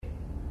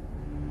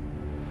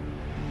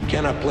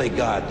cannot play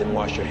God, then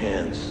wash your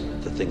hands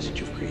of the things that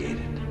you've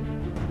created.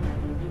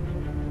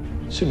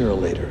 Sooner or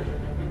later,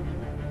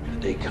 the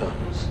day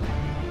comes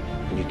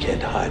when you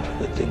can't hide from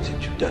the things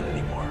that you've done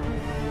anymore.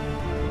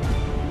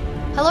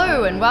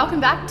 Hello and welcome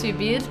back to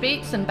Beers,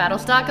 Beats and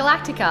Battlestar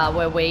Galactica,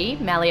 where we,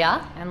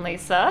 Malia and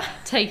Lisa,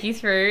 take you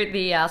through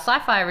the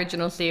sci-fi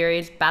original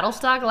series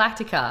Battlestar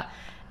Galactica.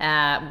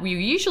 We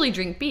usually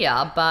drink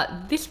beer,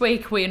 but this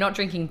week we are not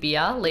drinking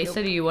beer.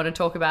 Lisa, do you want to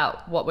talk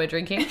about what we're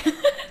drinking?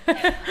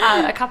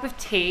 A cup of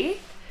tea,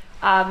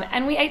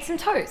 and we ate some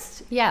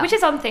toast, which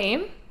is on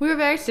theme. We were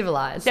very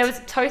civilized. There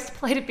was toast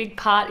played a big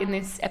part in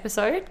this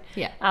episode.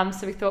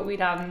 So we thought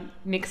we'd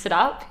mix it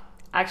up.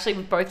 Actually,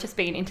 we've both just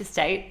been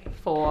interstate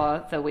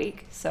for the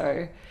week,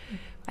 so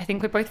I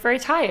think we're both very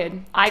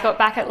tired. I got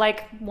back at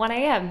like 1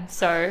 a.m,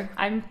 so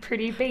I'm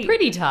pretty beat.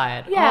 Pretty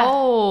tired? Yeah.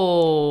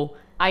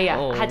 I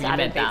had to add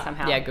a beat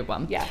somehow. Yeah, good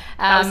one. Yeah,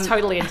 that was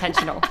totally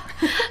intentional.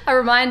 A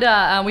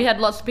reminder, we had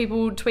lots of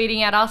people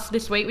tweeting at us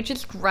this week, which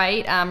is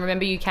great.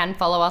 Remember, you can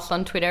follow us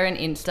on Twitter and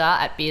Insta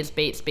at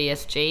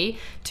BeersBeatsBSG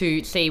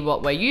to see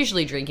what we're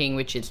usually drinking,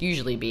 which is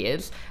usually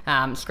beers,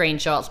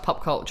 screenshots,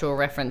 pop cultural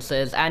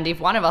references, and if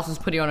one of us is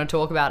putting on a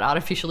talk about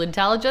artificial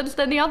intelligence,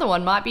 then the other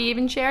one might be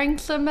even sharing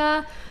some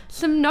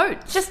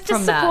notes. Just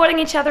supporting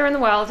each other in the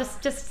world,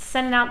 just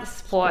sending out the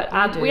support.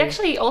 We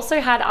actually also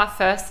had our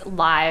first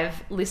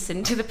live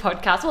listen to the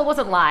podcast. Well, it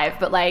wasn't live,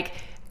 but like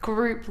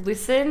group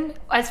listen,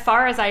 as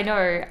far as I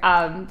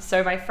know.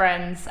 So my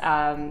friends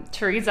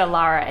Teresa,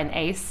 Lara and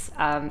Ace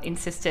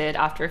insisted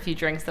after a few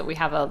drinks that we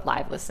have a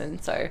live listen.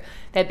 So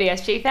they're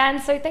BSG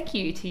fans, so thank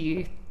you to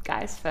you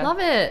guys for love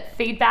it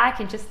feedback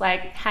and just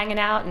like hanging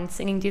out and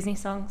singing Disney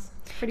songs.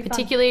 Pretty fun.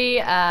 Particularly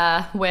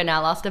when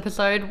our last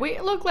episode,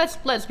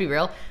 let's be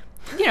real,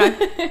 you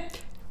know,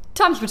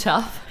 times were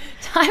tough.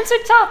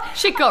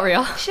 Shit got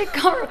real.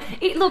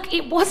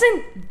 It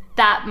wasn't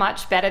that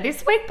much better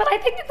this week, but I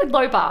think the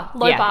low bar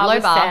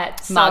was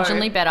set. So.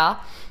 Marginally better.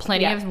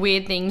 Plenty of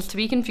weird things to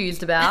be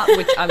confused about,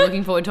 which I'm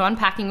looking forward to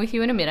unpacking with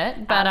you in a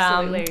minute. But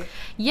absolutely.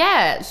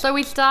 So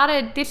we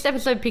started, this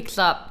episode picks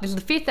up, this is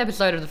the 5th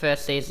episode of the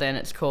first season.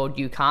 It's called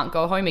You Can't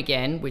Go Home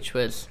Again, which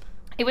was...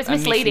 It was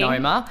misleading.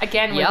 Misnomer.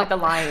 Again, with the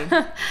lying.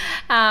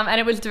 And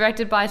it was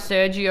directed by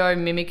Sergio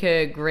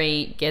Mimica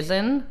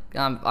Gezin.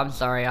 I'm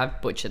sorry, I've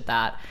butchered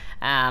that.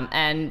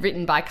 And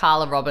written by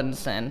Carla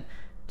Robinson.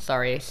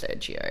 Sorry,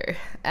 Sergio.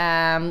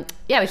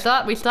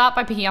 We start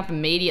by picking up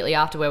immediately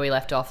after where we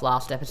left off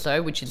last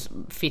episode, which is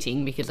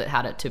fitting because it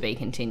had it to be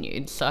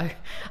continued. So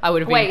I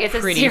would have been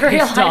pretty pissed off.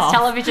 Wait, it's a serialized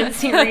television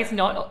series,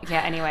 not...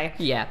 Yeah, anyway.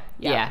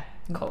 Yeah.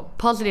 Cool.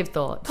 Positive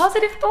thoughts.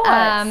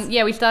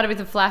 We started with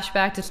a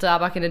flashback to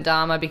Starbuck and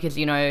Adama because,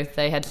 you know,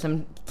 they had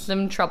some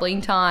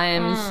troubling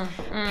times,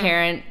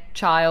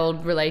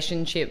 parent-child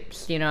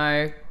relationships, you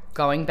know,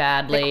 going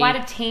badly. They're quite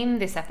a team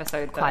this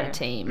episode, though. Quite a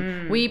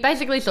team. We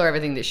basically saw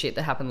everything that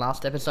happened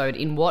last episode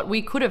in what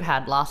we could have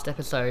had last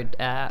episode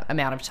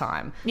amount of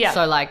time. Yeah.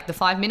 So, like, the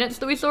 5 minutes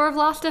that we saw of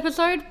last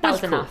episode was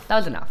cool. Enough. That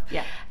was enough.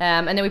 Yeah.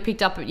 And then we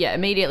picked up,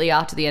 immediately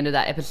after the end of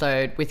that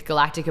episode with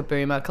Galactica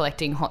Boomer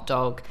collecting Hot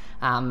Dog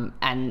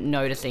and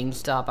noticing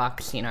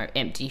Starbuck's, you know,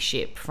 empty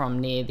ship from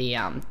near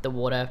the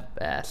water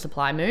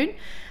supply moon.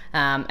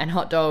 And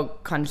Hot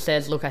Dog kind of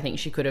says, look, I think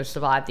she could have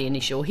survived the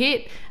initial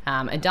hit.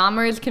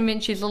 Adama is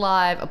convinced she's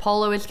alive.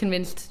 Apollo is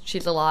convinced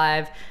she's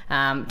alive.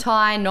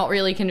 Ty, not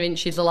really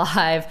convinced she's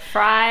alive.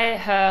 Fry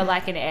her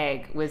like an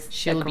egg was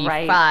She'll a be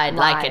great fried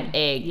line. like an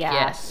egg. Yeah.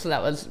 Yes, so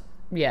that was...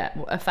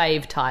 a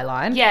fave Ty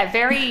line. Yeah,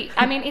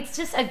 it's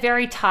just a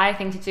very Ty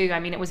thing to do. I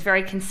mean, it was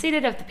very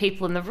considerate of the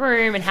people in the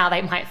room and how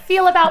they might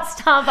feel about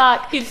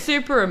Starbuck. It's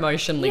super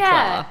emotionally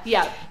clever.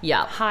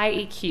 Yeah. High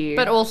EQ.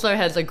 But also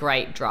has a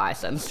great dry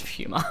sense of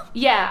humour.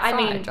 Yeah, I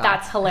mean,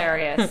 that's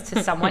hilarious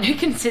to someone who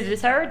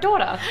considers her a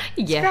daughter.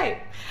 It's great.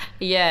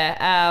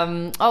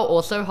 Yeah.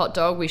 Also, Hot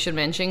Dog, we should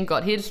mention,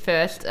 got his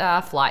first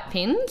flight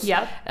pins.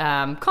 Yep.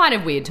 Kind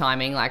of weird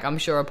timing. Like, I'm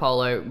sure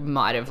Apollo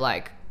might have,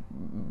 like,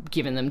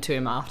 given them to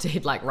him after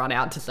he'd like run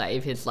out to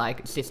save his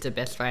like sister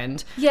best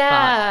friend.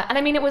 And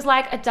I mean it was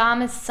like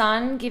Adama's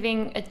son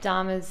giving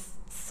Adama's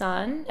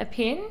son a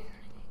pin.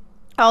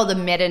 Oh, the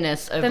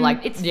meta-ness of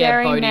Bodhi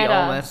meta.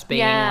 almost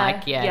being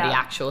the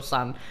actual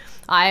son.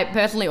 I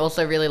personally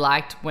also really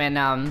liked when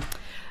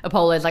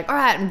Apollo's like, all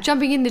right, I'm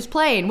jumping in this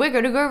plane, we're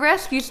gonna go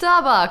rescue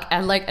Starbuck,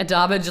 and like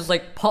Adama just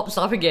like pops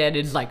up again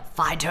and is like,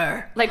 find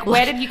her. Like,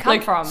 where did you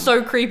come from?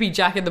 So creepy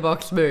Jack in the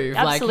Box move.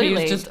 Absolutely. Like,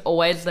 he was just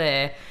always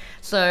there.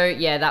 So,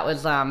 that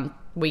was,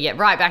 we get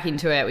right back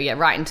into it. We get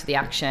right into the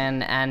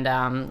action.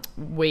 And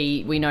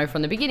we know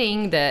from the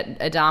beginning that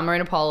Adama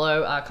and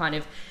Apollo are kind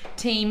of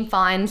team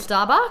find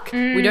Starbuck.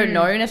 We don't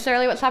know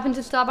necessarily what's happened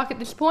to Starbuck at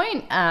this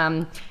point.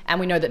 And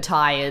we know that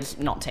Ty is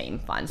not team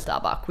find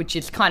Starbuck, which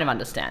is kind of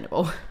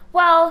understandable.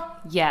 Well,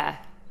 yeah.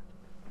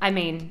 I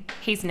mean,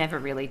 he's never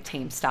really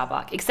team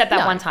Starbuck, except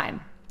that one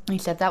time.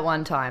 Except that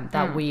one time,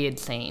 that weird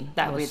scene.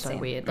 That was so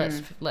weird.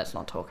 Let's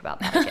not talk about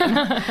that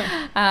again.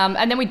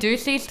 And then we do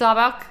see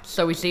Starbuck.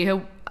 So we see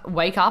her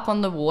wake up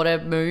on the water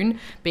moon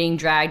being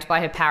dragged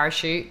by her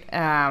parachute.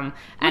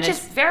 Which is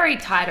very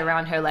tight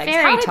around her legs.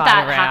 Very how did tight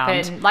that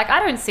around. happen? Like, I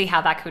don't see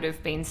how that could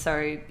have been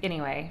so...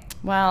 Anyway.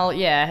 Well,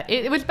 yeah.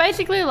 It was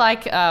basically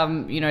like,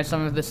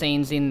 some of the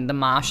scenes in The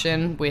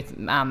Martian with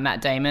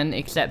Matt Damon,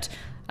 except...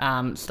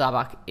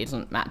 Starbuck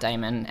isn't Matt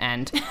Damon,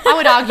 and I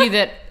would argue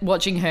that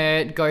watching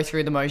her go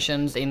through the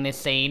motions in this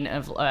scene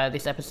of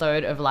this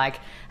episode of like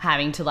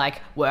having to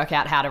like work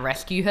out how to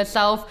rescue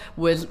herself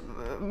was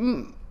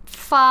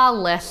far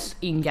less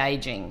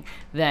engaging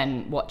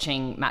than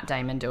watching Matt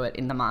Damon do it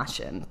in The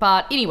Martian.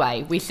 But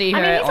anyway, we see her.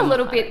 I mean, he's a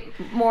little bit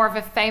more of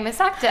a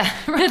famous actor.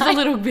 Right? There's a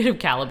little bit of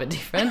caliber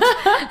difference.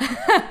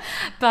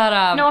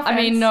 But no offense. I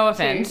mean, no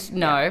offense.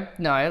 No,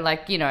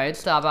 like,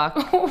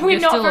 Starbuck. We're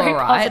not still very all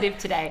right. positive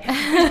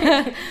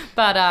today.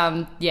 But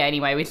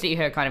anyway, we see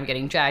her kind of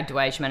getting dragged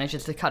away. She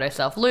manages to cut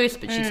herself loose,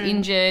 but she's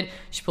injured.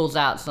 She pulls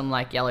out some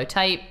like yellow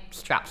tape,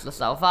 straps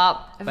herself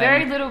up. A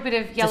very little bit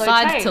of yellow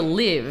decides tape. to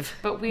live.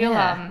 But we'll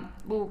come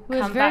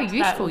very back to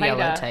useful that later.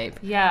 yellow tape.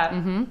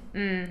 Yeah.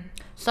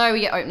 So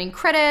we get opening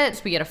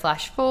credits, we get a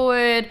flash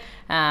forward,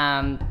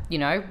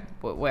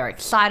 we're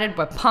excited,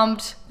 we're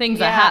pumped,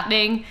 things are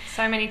happening.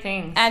 So many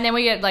things. And then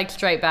we get like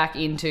straight back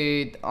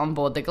into On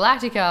Board the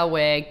Galactica,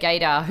 where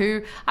Gator,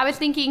 who I was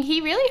thinking he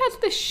really has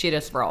the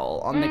shittest role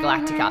on the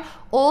Galactica.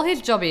 All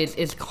his job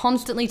is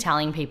constantly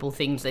telling people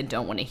things they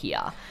don't want to hear.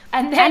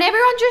 And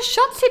everyone just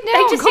shuts it down.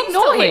 They just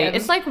ignore constantly. him.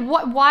 It's like,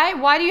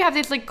 why do you have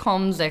this like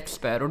comms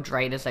expert or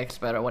Dratus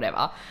expert or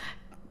whatever?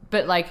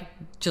 But like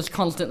just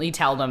constantly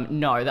tell them,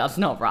 no, that's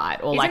not right.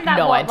 Or Isn't like, that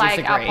no, what, I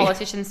disagree. Like, our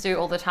politicians do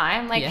all the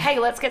time? Like, hey,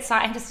 let's get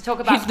scientists to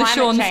talk about He's the climate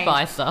Sean change.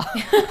 Spicer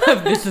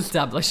of this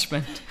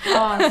establishment.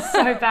 Oh,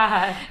 so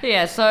bad.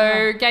 Yeah,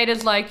 so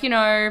Gator's like,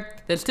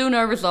 there's still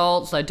no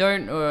results.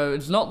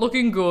 It's not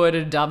looking good.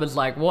 And Dub is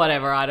like,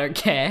 whatever, I don't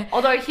care.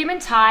 Although him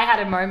and Ty had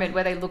a moment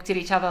where they looked at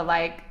each other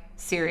like,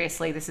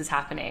 seriously, this is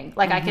happening.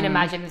 Like, I can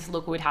imagine this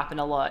look would happen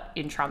a lot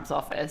in Trump's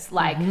office.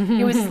 Like,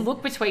 it was a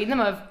look between them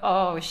of,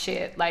 oh,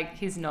 shit, like,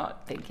 he's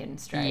not thinking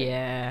straight.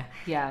 Yeah.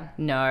 Yeah.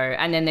 No.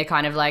 And then they're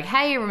kind of like,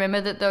 hey,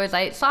 remember that those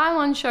 8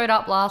 Cylons showed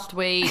up last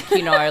week?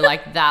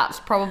 Like,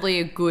 that's probably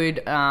a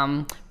good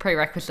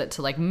prerequisite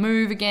to, like,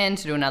 move again,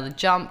 to do another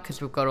jump,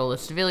 because we've got all the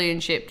civilian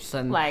ships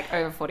and... Like,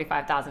 over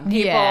 45,000 people.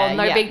 Yeah,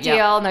 no big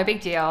deal. No big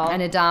deal.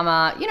 And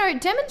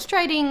Adama,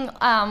 demonstrating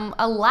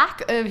a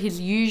lack of his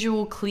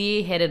usual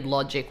clear-headed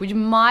logic, which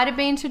might have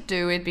been to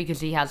do with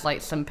because he has,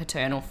 like, some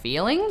paternal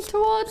feelings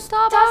towards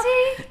Starbuck. Does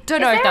he?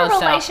 Don't know if that was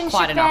set up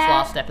quite enough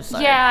last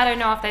episode. Yeah, I don't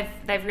know if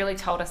they've really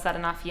told us that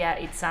enough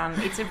yet. It's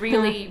a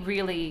really,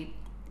 really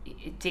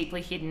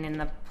deeply hidden in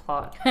the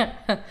plot.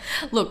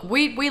 Look,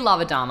 we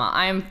love Adama.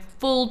 I am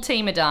full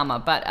team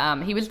Adama,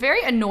 but he was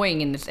very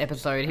annoying in this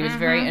episode. He was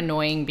very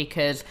annoying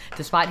because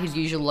despite his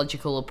usual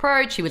logical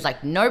approach, he was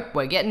like, nope,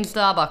 we're getting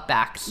Starbuck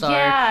back. So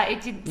yeah,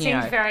 it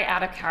seemed very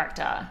out of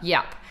character.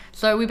 Yep.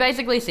 So we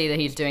basically see that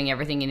he's doing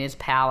everything in his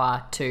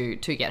power to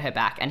get her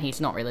back, and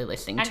he's not really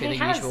listening to the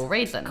usual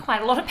reason.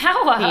 Quite a lot of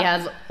power. He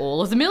has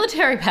all of the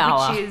military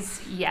power. Which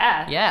is,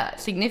 yeah,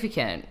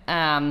 significant.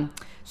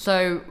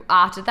 So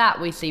after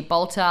that, we see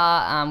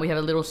Bolter. We have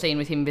a little scene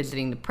with him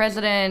visiting the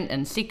president,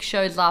 and Six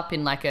shows up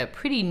in like a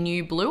pretty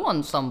new blue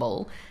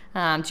ensemble. Do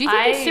you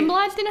think it's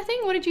symbolized anything?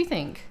 What did you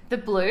think? The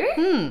blue?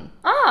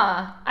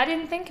 I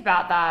didn't think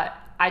about that.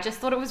 I just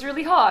thought it was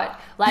really hot.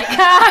 Like,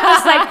 I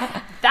was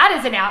like, that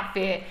is an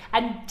outfit.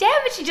 And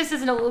damn it, she just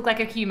doesn't look like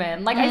a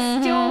human. Like,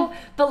 I still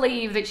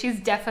believe that she's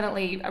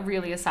definitely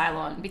really a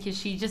Cylon because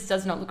she just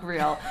does not look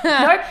real.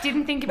 Nope,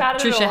 didn't think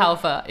about it Trisha at all.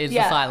 Helfer is a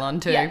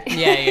Cylon too. Yeah.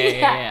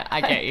 Yeah.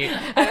 I get you.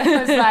 I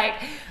was like...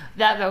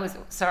 That was,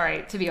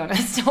 sorry, to be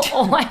honest,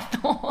 all I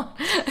thought.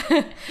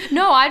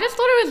 No, I just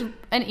thought it was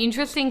an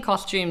interesting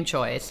costume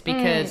choice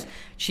because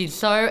she's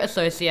so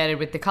associated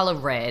with the colour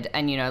red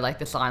and, like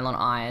the Cylon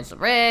eyes are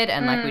red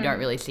and, like, we don't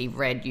really see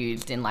red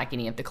used in, like,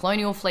 any of the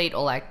colonial fleet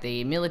or, like,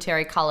 the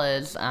military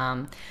colours.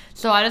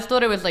 So I just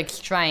thought it was, like,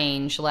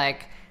 strange,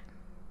 like...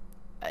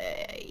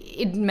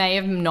 it may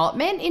have not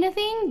meant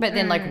anything, but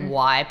then, like,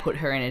 why put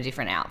her in a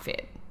different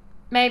outfit?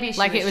 Maybe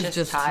she was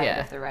just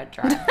tired of the red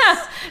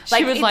dress.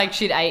 She was like,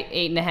 she'd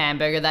eaten a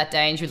hamburger that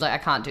day and she was like, I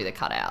can't do the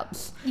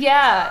cutouts.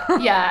 Yeah. But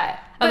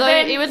Although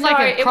then, it was like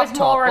a crop it was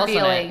more top,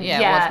 revealing. wasn't it? Yeah,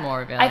 it was more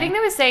revealing. I think they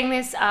were saying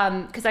this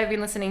because I've been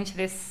listening to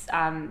this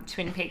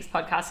Twin Peaks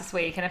podcast this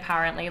week, and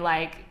apparently,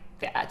 like,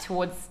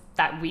 towards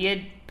that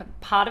weird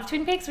part of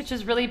Twin Peaks, which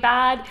is really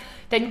bad,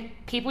 then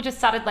people just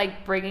started,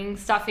 like, bringing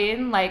stuff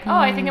in, like, oh,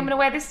 I think I'm going to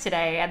wear this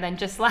today, and then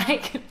just,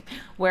 like,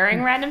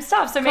 wearing random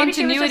stuff. So maybe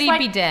she was just like,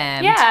 be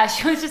damned. Yeah,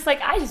 she was just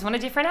like, I just want a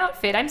different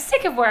outfit. I'm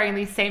sick of wearing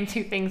these same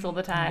 2 things all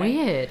the time.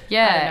 Weird.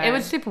 Yeah, it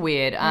was super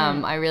weird.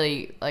 I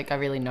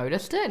really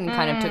noticed it and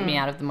kind of took me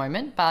out of the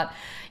moment. But,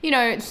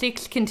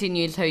 Six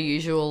continues her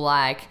usual,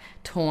 like,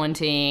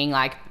 taunting,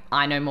 like,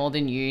 I know more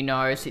than you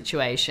know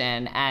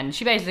situation, and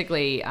she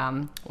basically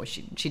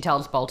she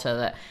tells Bolter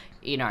that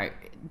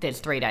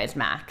there's 3 days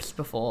max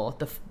before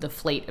the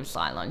fleet of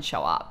Cylons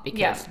show up because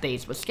Yeah.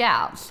 these were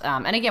scouts.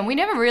 And again, we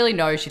never really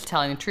know if she's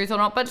telling the truth or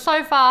not, but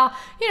so far,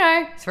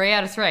 3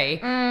 out of 3.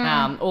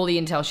 All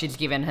the intel she's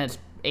given has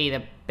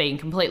either been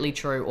completely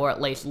true or at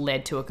least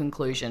led to a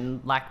conclusion,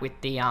 like with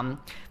the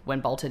when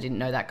Bolter didn't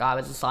know that guy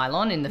was a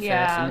Cylon in the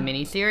first in the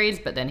mini-series,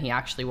 but then he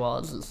actually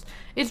was.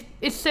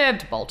 It's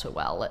served Bolter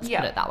well, let's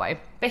put it that way.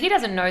 But he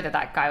doesn't know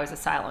that guy was a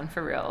Cylon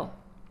for real.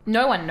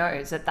 No one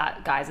knows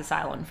that guy's a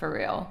Cylon for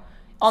real.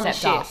 On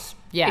Except the ship. us.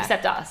 Yeah.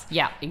 Except us.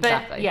 Yeah,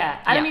 exactly. But, yeah.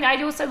 And I mean,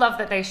 I also love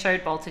that they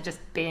showed Bolter just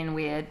being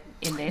weird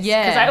in this.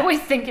 Yeah. Because I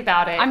always think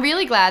about it. I'm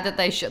really glad that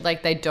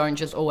they don't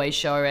just always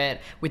show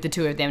it with the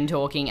two of them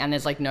talking and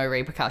there's like no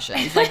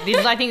repercussions. Like this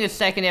is, I think, the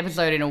second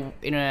episode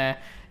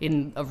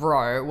in a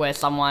row where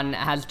someone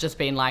has just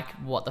been like,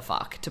 what the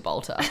fuck to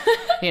Bolter,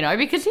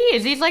 because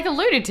he's like a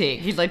lunatic.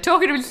 He's like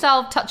talking to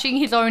himself, touching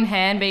his own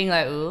hand, being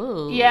like,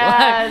 ooh.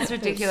 Yeah, it's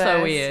ridiculous. It's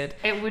so weird.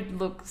 It would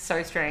look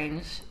so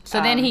strange.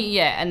 So then he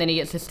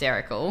gets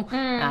hysterical,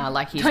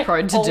 like he's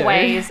prone to do.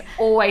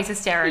 Always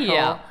hysterical.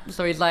 Yeah.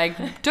 So he's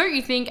like, don't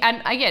you think,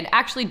 and again,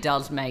 actually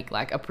does make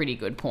like a pretty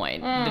good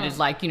point that is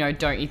like,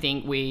 don't you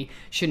think we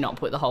should not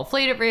put the whole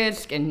fleet at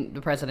risk? And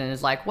the president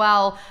is like,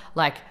 well,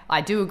 like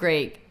I do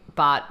agree,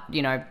 but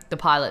the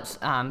pilots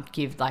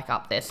give like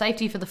up their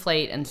safety for the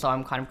fleet, and so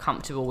I'm kind of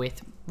comfortable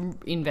with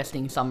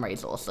investing some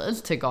resources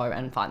to go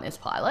and find this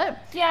pilot.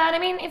 Yeah, and I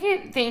mean, if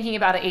you're thinking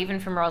about it even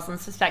from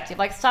Rosalind's perspective,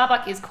 like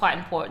Starbuck is quite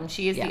important.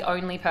 She is the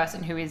only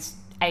person who is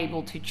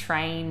able to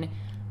train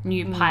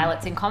new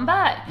pilots in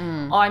combat.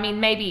 Or I mean,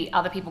 maybe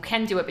other people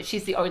can do it, but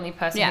she's the only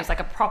person who's like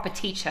a proper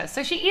teacher.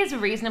 So she is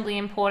reasonably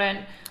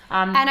important.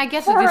 And I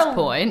guess at this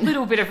point,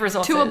 little bit of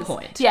resources to a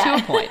point.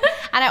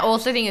 And I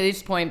also think at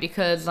this point,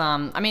 because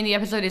I mean, the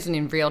episode isn't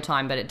in real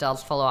time, but it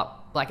does follow up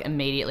like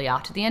immediately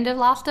after the end of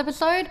last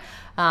episode.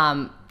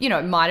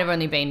 It might have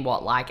only been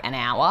like an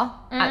hour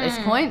at this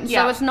point.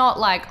 So it's not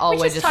like, oh,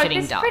 we're just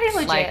sitting ducks.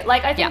 Pretty legit.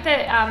 Like I think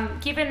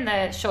that given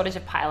the shortage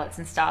of pilots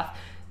and stuff,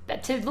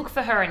 that to look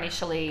for her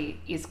initially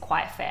is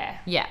quite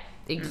fair. Yeah.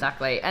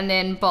 Exactly. And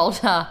then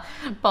Bolter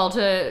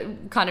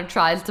kind of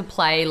tries to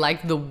play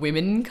like the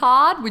women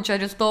card, which I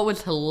just thought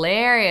was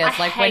hilarious.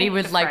 Like when he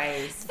was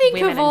like, think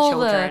of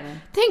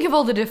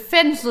all the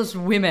defenseless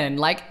women.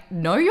 Like,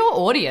 know your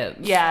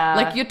audience. Yeah.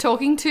 Like you're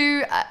talking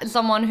to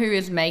someone who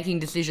is making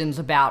decisions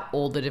about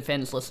all the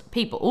defenseless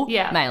people,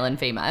 male and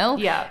female,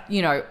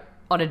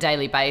 on a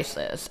daily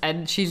basis.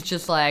 And she's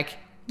just like,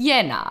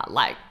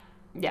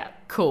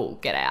 cool,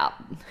 get out.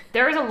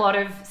 There is a lot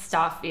of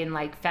stuff in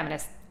like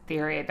feminist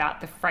theory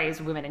about the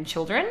phrase women and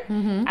children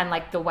and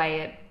like the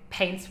way it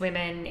paints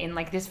women in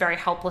like this very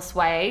helpless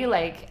way,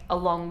 like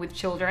along with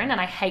children.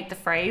 And I hate the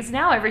phrase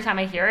now. Every time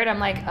I hear it, I'm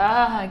like,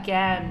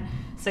 again.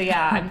 So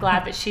yeah, I'm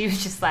glad that she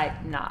was just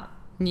like, nah.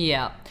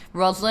 Yeah.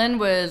 Rosalind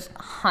was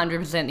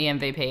 100% the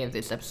MVP of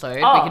this episode.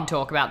 We can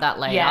talk about that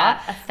later. Yeah,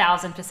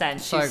 1,000%.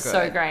 She's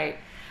so great.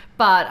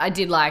 But I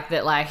did like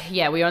that,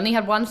 we only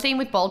had one scene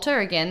with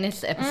Bolter again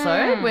this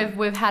episode.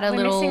 We've had a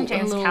little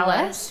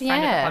less.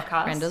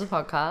 Friend of the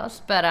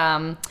podcast. But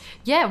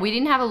we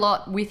didn't have a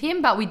lot with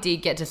him, but we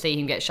did get to see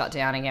him get shut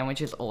down again,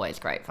 which is always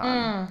great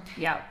fun.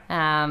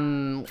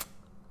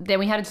 Then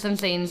we had some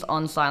scenes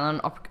on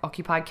Cylon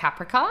occupied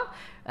Caprica.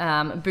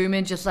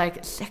 Boomer just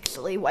like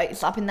sexily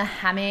wakes up in the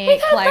hammock.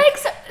 With her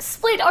legs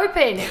split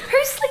open.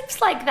 Who sleeps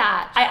like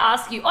that? I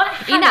ask you. On a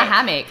hammock. In a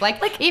hammock.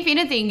 Like if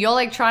anything, you're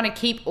like trying to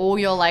keep all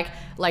your like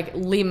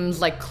limbs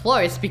like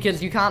close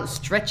because you can't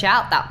stretch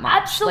out that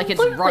much. Absolutely.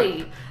 Like it's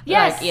rope.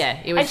 Yes.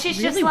 It was and she's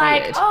really just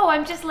like, weird.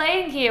 I'm just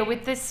laying here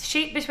with this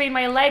sheet between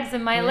my legs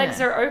and my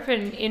legs are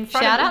open in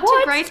front Shout of me. Shout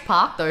out to Grace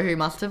Park though, who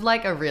must have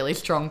like a really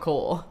strong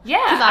core.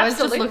 Yeah, because I was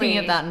just looking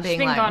at that and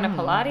being like, going to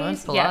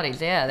Pilates. Pilates,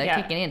 they're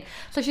kicking in.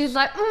 So she's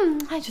like,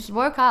 I just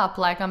woke up,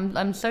 like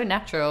I'm so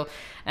natural,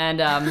 and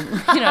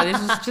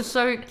this is just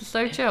so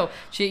chill.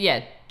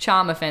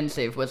 Charm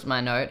offensive was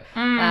my note.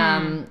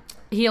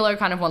 Hilo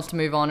kind of wants to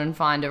move on and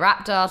find a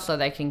raptor so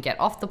they can get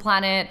off the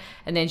planet,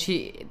 and then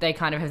they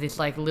kind of have this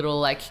like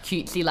little like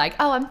cutesy like,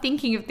 I'm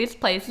thinking of this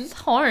place as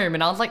home,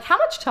 and I was like, how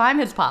much time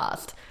has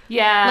passed?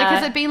 Yeah, like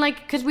has it been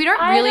like, because we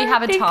don't really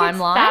have a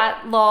timeline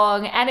that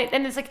long, and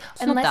it's like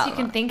unless you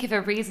can think of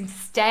a reason to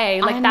stay,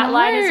 like that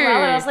line as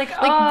well. And I was like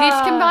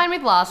this combined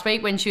with last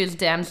week when she was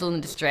damsel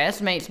in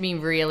distress makes me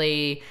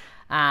really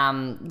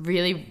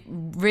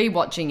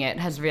rewatching it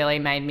has really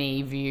made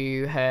me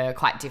view her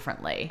quite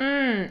differently.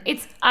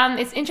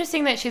 It's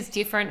interesting that she's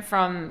different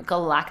from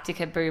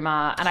Galactica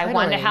Boomer, and I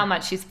wonder how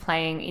much she's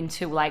playing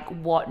into like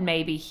what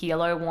maybe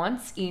Hilo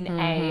wants in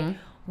a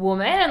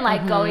woman, and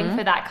like going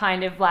for that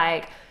kind of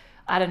like,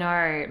 I don't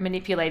know,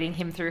 manipulating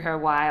him through her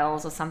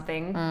wiles or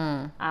something.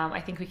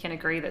 I think we can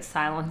agree that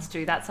Cylons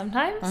do that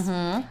sometimes.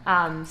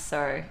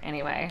 So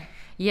anyway.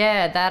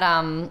 Yeah, that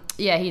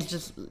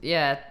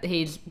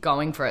he's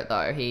going for it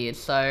though. He is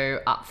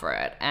so up for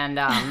it. And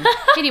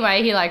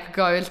anyway, he like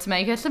goes to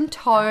make her some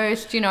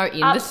toast, in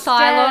Upstairs, the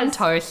Cylon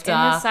toaster. In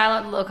the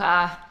Cylon, look,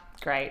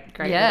 Great.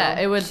 Yeah,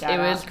 little it was shout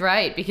out.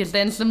 great because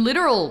then some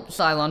literal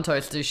Cylon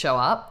toasters show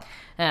up.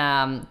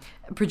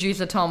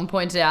 Producer Tom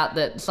points out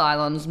that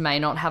Cylons may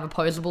not have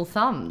opposable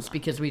thumbs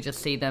because we just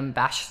see them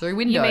bash through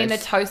windows. You mean the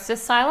toaster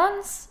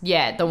Cylons?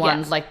 Yeah, the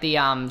ones like the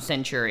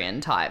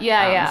Centurion type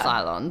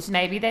Cylons.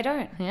 Maybe they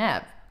don't.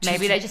 Yeah.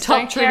 Maybe they just Top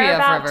don't trivia care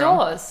for about everyone.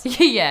 doors.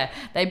 Yeah,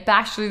 they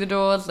bash through the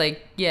doors. They're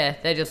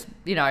just,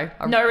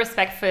 No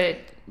respect for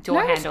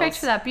door no handles. respect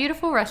for that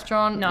beautiful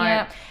restaurant. No.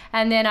 Yeah.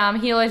 And then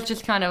Helo's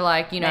just kind of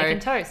like, Making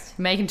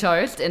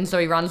toast. and so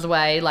he runs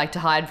away like to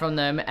hide from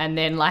them, and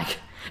then like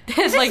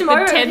there's like this the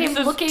moment of him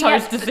tensest looking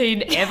toaster at-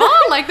 scene ever.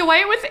 Like the way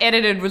it was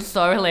edited was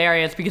so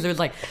hilarious because it was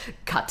like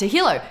cut to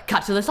Hilo,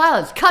 cut to the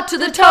Cylons, cut to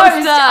the toaster.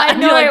 I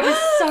And know, you're like, it was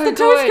so the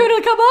toast good.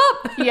 gonna come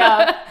up.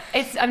 Yeah.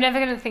 I'm never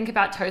going to think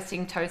about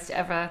toasting toast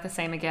ever the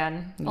same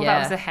again. Well, that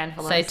was a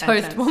handful Say of a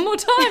toast sentence. one more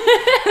time.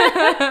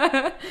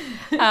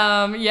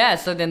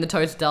 So then the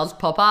toast does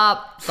pop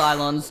up.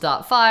 Cylons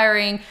start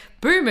firing.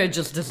 Boomer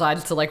just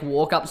decides to like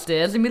walk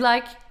upstairs and be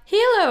like,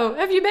 Hilo,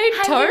 have you made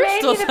Have toast you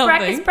made or me the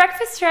something?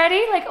 breakfast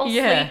ready? Like all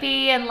Yeah.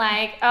 sleepy and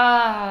like,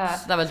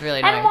 That was really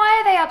annoying. And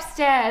why are they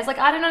upstairs? Like,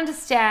 I don't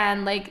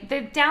understand. Like,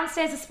 the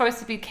downstairs is supposed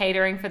to be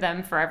catering for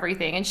them for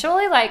everything. And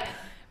surely, like,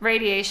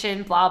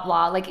 radiation, blah,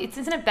 blah. Like,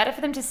 isn't it better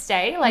for them to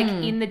stay, like,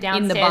 in the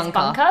downstairs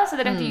bunker so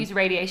they don't have to use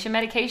radiation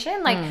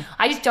medication? Like,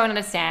 I just don't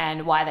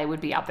understand why they would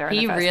be up there in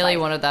He the first really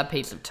place. wanted that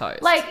piece of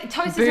toast. Like,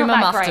 toast Boomer is not that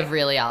must great. have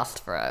really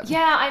asked for it.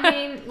 Yeah, I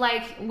mean,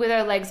 like, with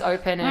her legs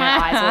open and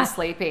her eyes all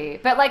sleepy.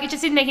 But, like, it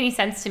just didn't make any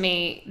sense to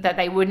me that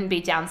they wouldn't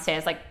be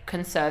downstairs, like,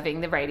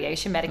 conserving the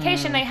radiation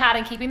medication they had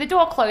and keeping the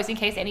door closed in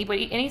case any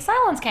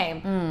Cylons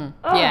came.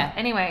 Oh, Yeah.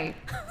 Anyway,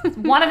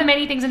 one of the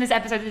many things in this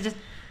episode that just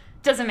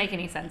doesn't make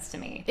any sense to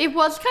me. It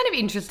was kind of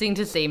interesting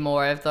to see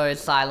more of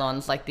those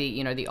Cylons, like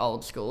the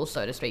old school,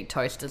 so to speak,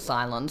 toaster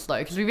Cylons, though,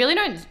 because we really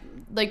don't,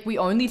 like, we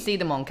only see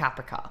them on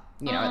Caprica,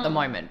 at the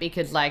moment,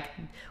 because, like,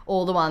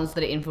 all the ones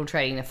that are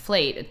infiltrating the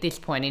fleet, at this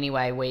point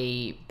anyway,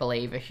 we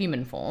believe are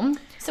human form.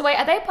 So wait,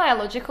 are they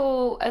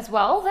biological as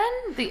well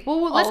then?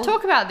 Well, let's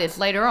talk about this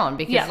later on,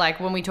 because, Yeah.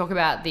 like, when we talk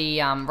about the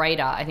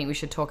radar, I think we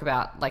should talk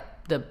about, like,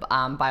 the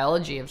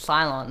biology of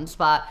Cylons,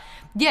 but...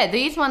 yeah,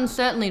 these ones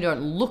certainly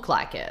don't look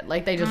like it.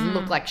 Like, they just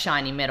look like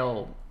shiny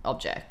metal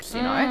objects,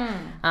 you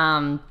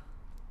know?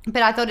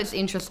 But I thought it's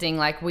interesting,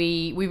 like,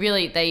 we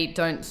really, they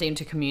don't seem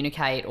to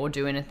communicate or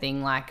do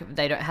anything, like,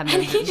 they don't have no,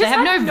 And he they just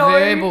have had no no-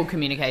 verbal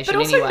communication But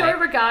also anyway. no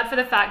regard for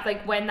the fact,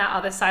 like, when that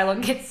other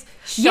Cylon gets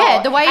shot.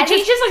 Yeah, the way and he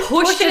he just like,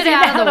 pushes pushes it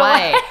out of the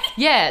way. way.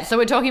 Yeah, so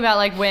we're talking about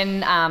like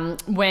when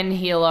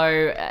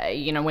Hilo,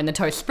 when the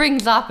toast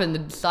springs up and the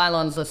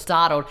Cylons are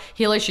startled,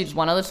 Hilo shoots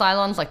one of the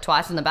Cylons like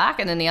twice in the back,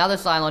 and then the other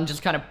Cylon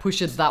just kind of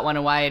pushes that one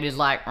away and is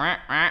like,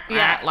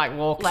 Yeah. like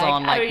walks Like,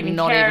 on, I like don't even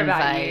not care even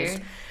about phased.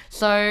 you.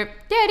 So yeah,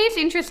 it is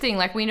interesting.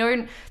 Like we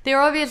know they're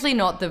obviously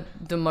not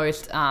the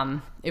most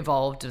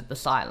evolved of the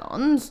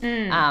Cylons,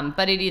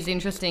 but it is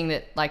interesting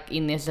that like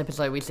in this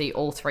episode we see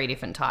all three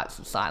different types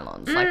of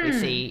Cylons. Like we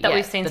see that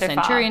we've seen the so far.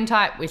 Centurion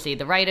type, we see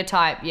the Raider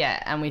type,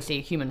 and we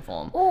see human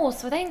form. Oh,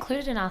 so were they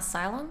included in our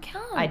Cylon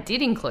count? I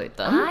did include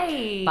them,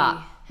 Aye. but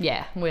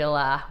yeah, we'll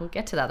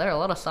get to that. There are a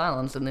lot of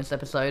Cylons in this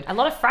episode. A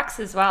lot of fracks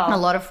as well. A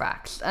lot of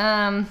fracks.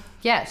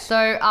 So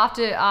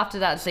after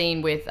that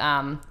scene with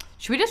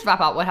should we just wrap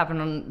up what happened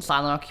on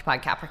Cylon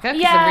Occupied Caprica?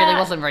 Because there really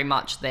wasn't very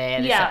much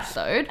there this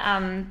episode.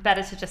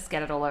 Better to just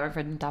get it all over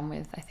and done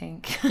with, I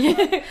think.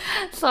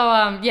 So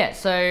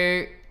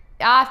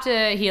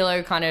after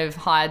Hilo kind of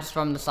hides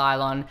from the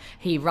Cylon,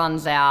 he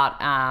runs out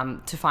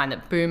to find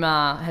that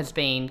Boomer has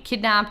been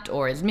kidnapped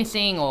or is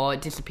missing or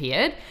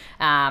disappeared,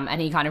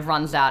 and he kind of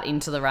runs out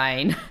into the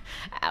rain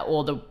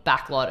or the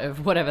backlot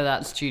of whatever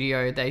that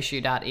studio they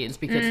shoot at is,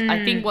 because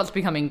I think what's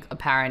becoming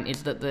apparent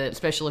is that the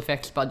special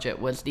effects budget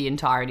was the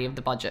entirety of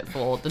the budget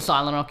for the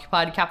Cylon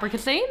Occupied Caprica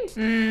scenes.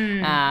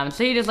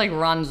 So he just like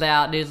runs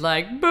out and is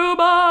like,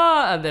 Boomer!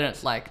 And then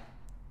it's like,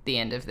 the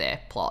end of their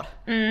plot.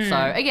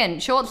 So again,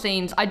 short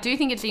scenes. I do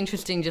think it's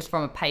interesting just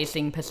from a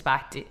pacing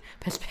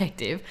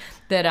perspective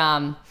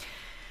that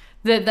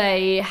that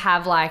they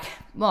have like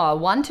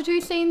 1 to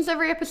 2 scenes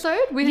every episode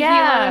with Hilo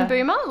and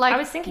Boomer. Like I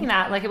was thinking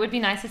that like it would be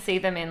nice to see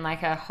them in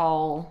like a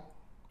whole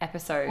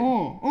episode.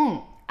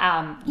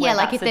 yeah,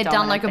 like if they'd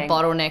done like a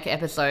bottleneck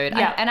episode.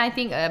 Yeah. And I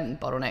think a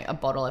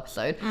bottle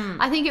episode.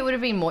 I think it would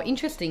have been more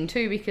interesting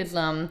too, because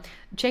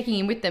checking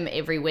in with them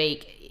every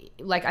week,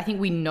 like I think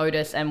we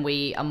notice and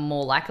we are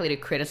more likely to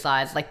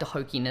criticize like the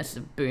hokiness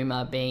of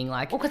Boomer being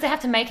like, Well, because they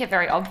have to make it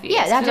very obvious.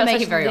 yeah, they have to We've got make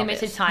such it very limited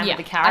obvious. time Yeah.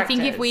 with the characters. I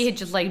think if we had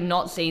just like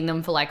not seen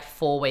them for like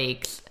 4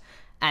 weeks,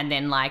 and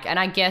then like, and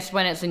I guess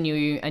when it's a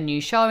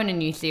new show and a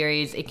new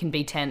series, it can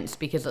be tense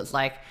because it's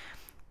like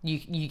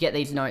you get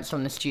these notes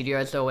from the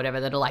studios or whatever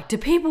that are like, do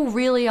people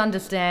really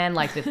understand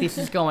like that this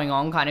is going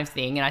on kind of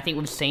thing? And I think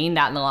we've seen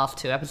that in the last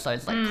 2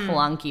 episodes, like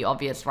clunky,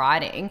 obvious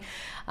writing.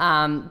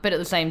 But at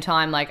the same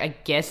time, like, I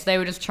guess they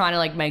were just trying to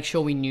like make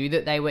sure we knew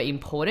that they were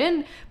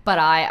important. But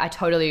I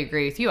totally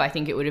agree with you. I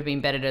think it would have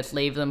been better to just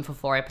leave them for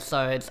 4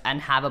 episodes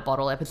and have a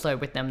bottle episode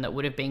with them that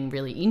would have been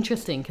really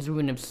interesting, because we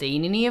wouldn't have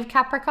seen any of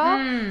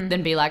Caprica.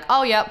 Then be like,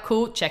 oh, yeah,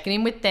 cool, checking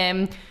in with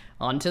them.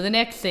 On to the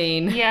next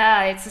scene.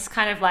 Yeah, it's just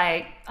kind of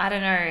like, I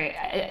don't know.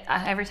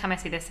 Every time I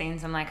see the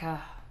scenes, I'm like, oh,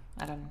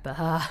 I don't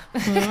know.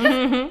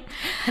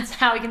 That's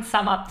how we can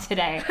sum up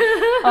today.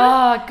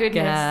 Oh,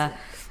 goodness.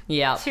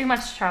 Yeah. Too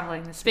much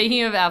traveling this week.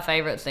 Speaking of our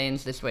favourite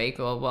scenes this week,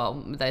 or,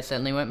 well, they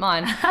certainly weren't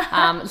mine,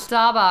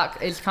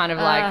 Starbuck is kind of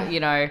like, you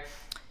know,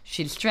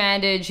 she's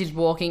stranded, she's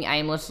walking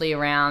aimlessly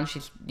around,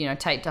 she's, you know,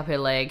 taped up her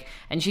leg,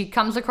 and she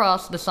comes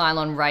across the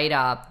Cylon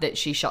Raider that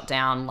she shot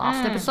down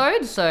last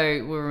episode. So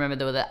we remember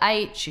there were the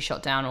 8, she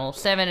shot down all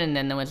 7, and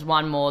then there was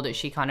one more that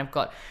she kind of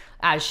got,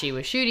 as she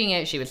was shooting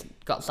it,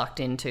 got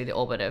sucked into the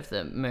orbit of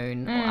the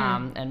moon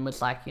and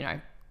was like, you know,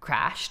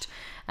 crashed.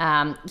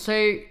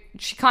 So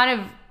she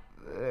kind of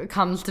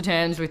comes to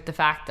terms with the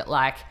fact that,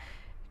 like,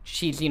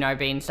 she's, you know,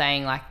 been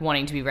saying, like,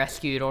 wanting to be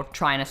rescued or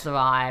trying to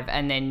survive,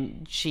 and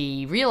then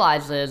she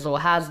realizes or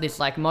has this,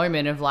 like,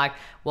 moment of, like,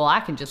 well, I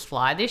can just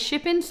fly this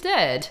ship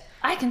instead.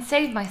 I can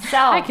save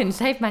myself. I can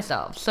save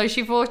myself. So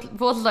she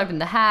forces open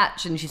the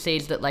hatch, and she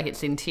sees that, like,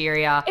 its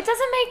interior... It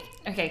doesn't make...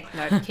 Okay,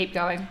 no, keep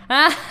going.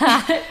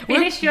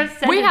 Finish your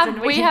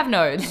sentence. We have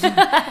notes.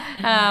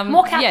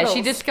 More capitals. Yeah,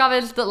 she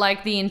discovers that,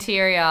 like, the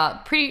interior...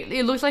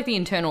 It looks like the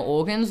internal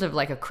organs of,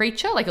 like, a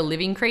creature, like a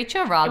living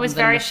creature, rather than a machine. It was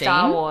very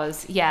Star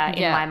Wars,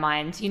 in my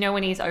mind. You know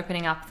when he's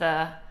opening up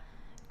the...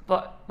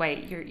 But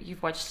wait,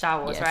 you've watched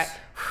Star Wars, right?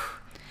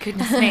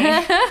 Goodness me.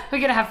 We're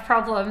going to have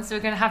problems.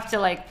 We're going to have to,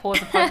 like, pause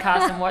the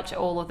podcast and watch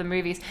all of the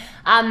movies.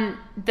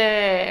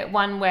 The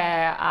one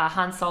where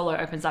Han Solo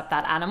opens up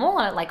that animal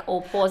and it, like,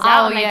 all pours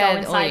out and they go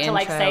inside to,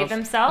 like, save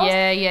themselves.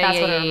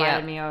 That's what it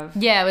reminded me of.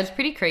 Yeah, it was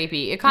pretty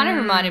creepy. It kind of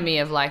reminded me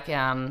of, like,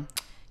 some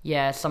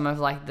of,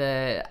 like,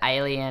 the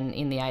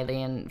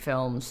Alien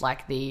films,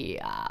 like the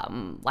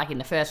like in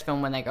the first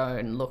film when they go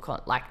and look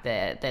at, like,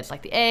 there's,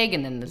 like, the egg,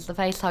 and then there's the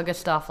face hugger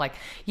stuff. Like,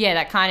 yeah,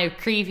 that kind of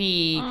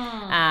creepy...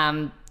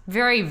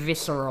 very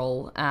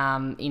visceral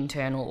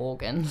internal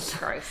organs.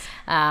 Gross.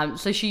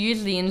 So she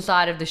used the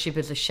inside of the ship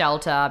as a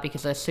shelter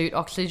because her suit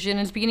oxygen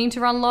is beginning to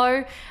run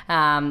low.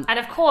 And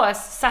of course,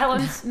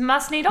 Cylons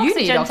must need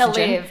oxygen to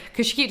live.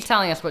 Because she keeps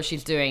telling us what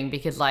she's doing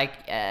because, like,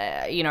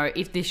 you know,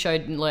 if this show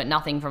learnt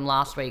nothing from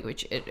last week,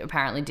 which it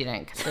apparently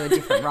didn't because there were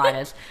different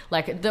writers,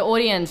 like, the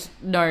audience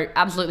know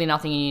absolutely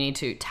nothing and you need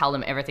to tell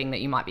them everything that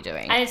you might be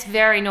doing. And it's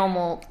very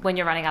normal when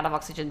you're running out of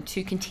oxygen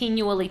to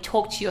continually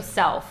talk to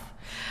yourself.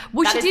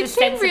 Well, she did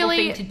seem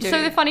really...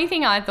 So the funny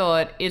thing I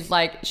thought is,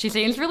 like, she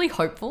seems really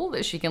hopeful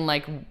that she can,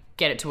 like,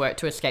 get it to work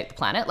to escape the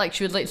planet. Like,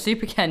 she was, like,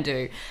 super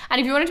can-do. And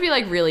if you wanted to be,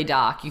 like, really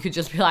dark, you could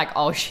just be like,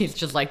 oh, she's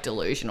just, like,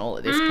 delusional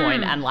at this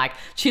point, and, like,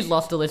 she's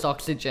lost all this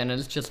oxygen, and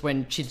it's just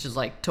when she's just,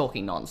 like,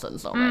 talking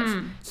nonsense almost.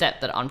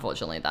 Except that,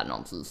 unfortunately, that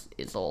nonsense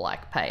is all,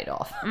 like, paid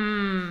off.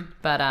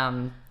 But,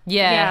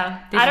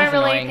 yeah.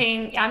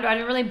 I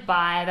don't really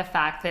buy the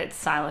fact that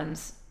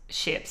Cylons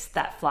ships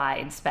that fly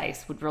in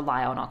space would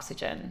rely on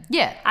oxygen.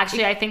 Yeah.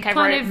 Actually, I think I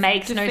wrote it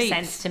makes no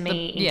sense to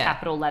me in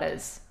capital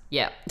letters.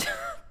 Yeah.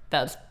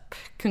 That's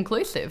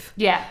conclusive.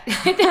 Yeah.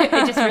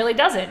 It just really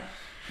doesn't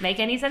make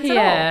any sense at all.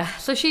 Yeah.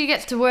 So she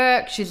gets to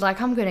work. She's like,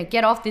 I'm going to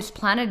get off this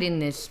planet in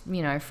this,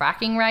 you know,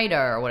 fracking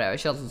raider or whatever.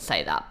 She doesn't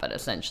say that, but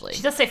essentially.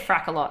 She does say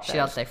frack a lot, though. She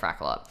does say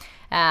frack a lot.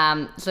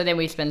 So then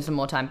we spend some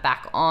more time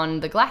back on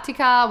the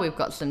Galactica. We've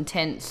got some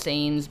tense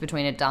scenes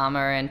between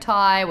Adama and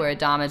Ty, where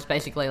Adama's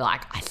basically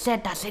like, I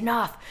said that's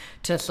enough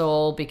to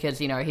Saul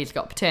because, you know, he's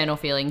got paternal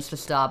feelings for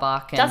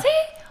Starbuck. And does he?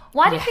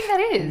 Why do you think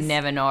that is?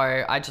 Never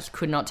know. I just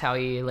could not tell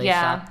you, Lisa.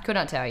 Yeah. Could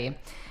not tell you.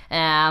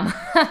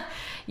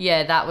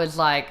 Yeah, that was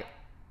like...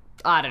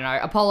 I don't know.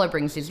 Apollo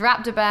brings his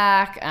raptor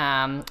back.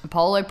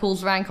 Apollo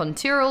pulls rank on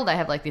Tyrrell. They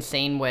have, like, this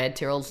scene where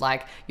Tyrrell's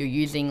like, you're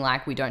using,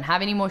 like, we don't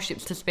have any more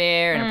ships to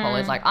spare. And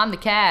Apollo's like, I'm the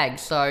CAG,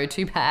 so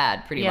too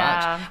bad, pretty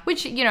much.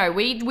 Which, you know,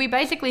 we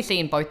basically see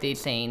in both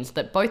these scenes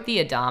that both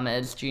the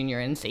Adamas, Junior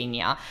and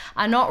Senior,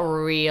 are not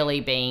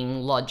really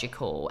being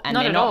logical. And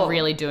they're not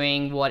really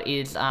doing what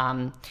is...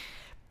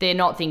 they're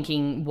not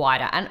thinking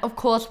wider. And, of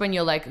course, when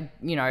you're, like,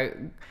 you know...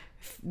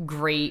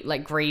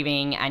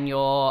 grieving and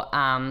you're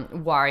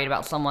worried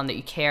about someone that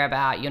you care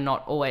about, you're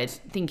not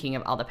always thinking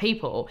of other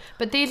people.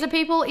 But these are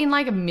people in,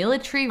 like,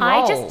 military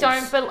roles. I don't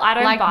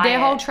like, buy their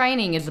whole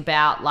training is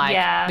about,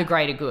 like, the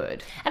greater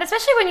good. And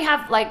especially when you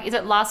have, like, is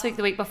it last week,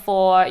 the week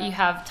before, you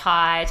have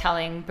Ty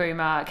telling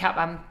Boomer,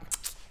 Galactica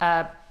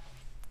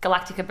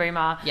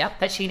Boomer,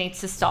 that she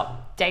needs to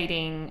stop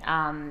dating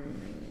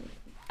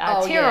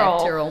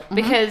Tyrrell,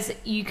 because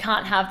you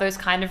can't have those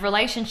kind of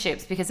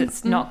relationships because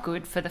it's not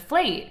good for the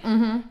fleet.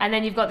 And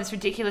then you've got this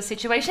ridiculous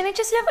situation. I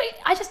just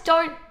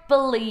don't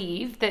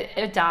believe that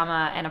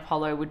Adama and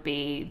Apollo would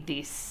be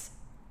this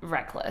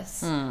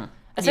reckless.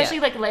 Especially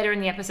Yeah. like later in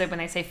the episode when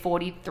they say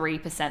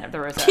 43% of the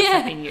reserves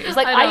have been used.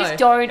 Like, I I know. just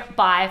don't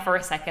buy for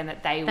a second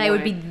that they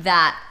would be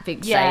that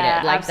fixated,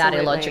 Yeah, like that absolutely.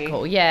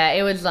 illogical. Yeah,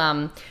 it was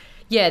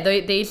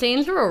these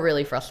scenes were all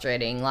really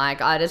frustrating.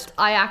 Like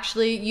I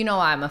actually, you know,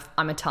 I'm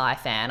a Ty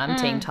fan. I'm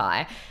Team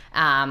Ty.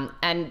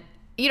 And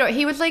you know,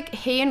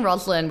 he and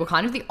Rosalind were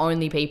kind of the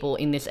only people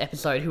in this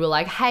episode who were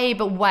like, "Hey,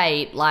 but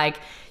wait, like,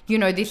 you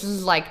know, this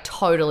is like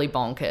totally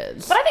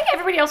bonkers." But I think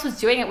everybody else was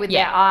doing it with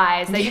Yeah. their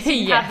eyes. They just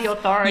didn't Yes. have the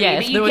authority. Yes,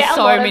 But you there were get a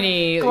so lot of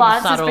many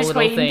glances subtle little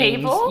between things.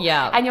 people.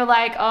 Yeah. And you're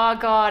like, oh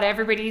God,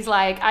 everybody's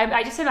like,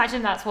 I just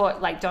imagine that's what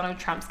like Donald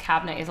Trump's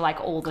cabinet is like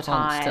all the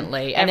time.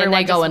 Constantly, and then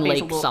Everyone they go just and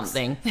these leak looks.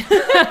 something.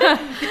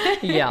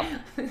 Yeah.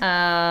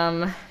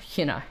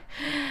 You know.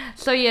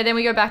 So yeah, then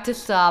we go back to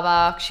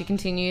Starbucks. She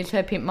continues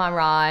her Pimp My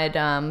Ride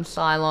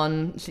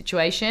Cylon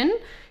situation.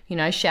 You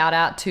know, shout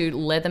out to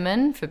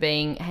Leatherman for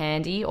being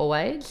handy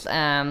always.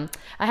 I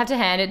have to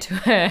hand it to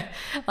her.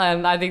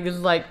 I think this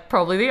is like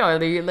probably the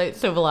only like,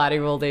 silver lining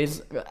of all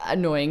these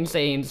annoying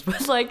scenes.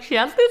 But like, she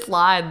has this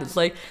line that's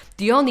like,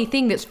 "The only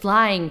thing that's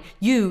flying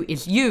you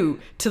is you,"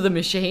 to the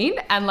machine.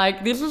 And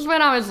like, this is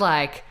when I was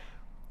like,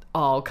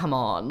 oh, come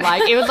on.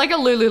 Like, it was like a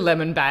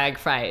Lululemon bag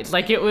phrase.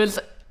 Like, it was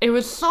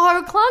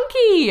so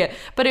clunky,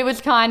 but it was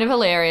kind of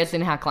hilarious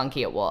in how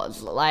clunky it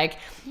was. Like,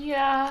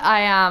 Yeah.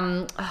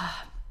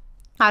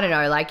 I don't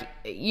know, like,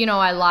 you know,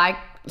 I like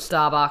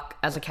Starbuck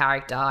as a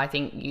character. I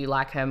think you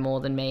like her more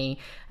than me.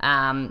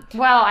 Well,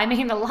 I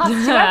mean, the last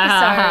two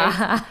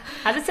episodes,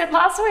 as I said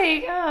last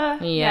week.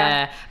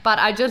 Yeah, but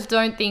I just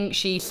don't think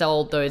she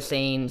sold those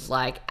scenes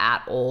like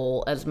at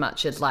all as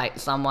much as like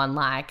someone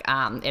like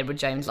Edward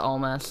James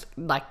Olmos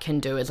like can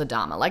do as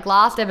Adama. Like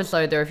last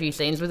episode, there were a few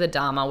scenes with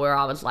Adama where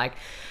I was like,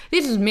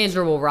 this is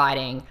miserable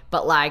writing,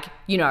 but like,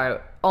 you know,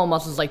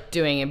 Olmos is like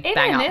doing a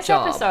bang up this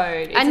job.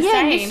 episode, it's and the yeah,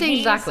 same. this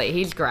exactly,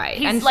 he's great.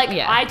 He's and like,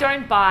 yeah. I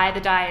don't buy the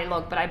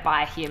dialogue, but I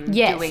buy him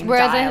doing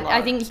whereas dialogue.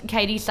 I think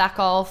Katie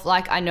Sackhoff,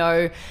 like I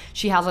know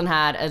she hasn't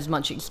had as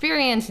much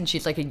experience and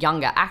she's like a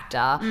younger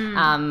actor,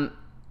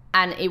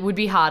 and it would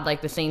be hard,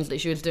 like the scenes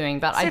that she was doing.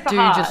 But Super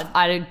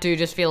I do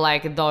just feel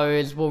like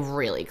those were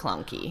really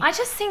clunky. I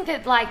just think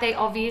that like they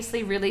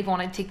obviously really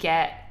wanted to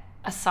get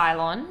a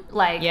Cylon,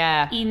 like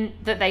in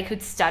that they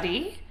could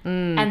study,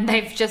 and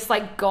they've just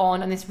like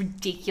gone on this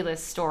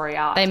ridiculous story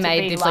arc. They to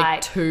made be this like,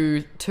 like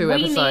two we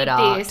episode need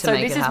arc this, to so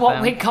make this it is happen.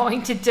 what we're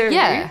going to do.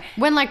 Yeah,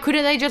 when like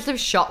couldn't they just have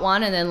shot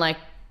one and then like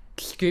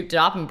scooped it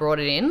up and brought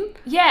it in?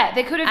 Yeah,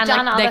 they could have And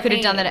done like other they could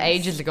have done that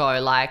things. ages ago.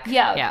 Like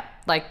Yeah.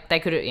 like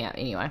they could have. Yeah.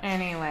 Anyway.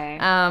 Anyway,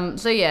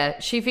 So yeah,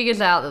 she figures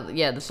out that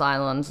the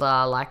Cylons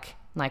are like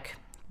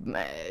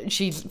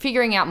she's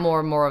figuring out more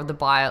and more of the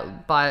bio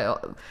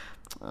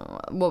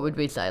what would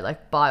we say,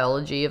 like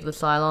biology of the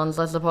Cylons,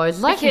 I suppose.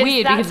 It's like Because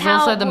weird that's because it's how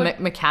also it the would-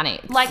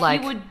 mechanics.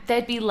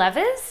 there'd be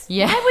levers?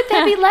 Yeah. Why would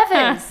there be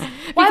levers?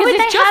 Why because would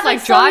it's they just have like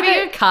it so driving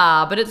that- a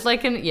car, but it's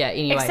like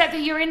anyway. Except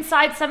that you're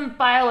inside some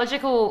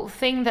biological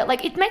thing that,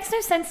 like, it makes no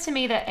sense to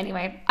me that,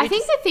 anyway. I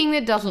think the thing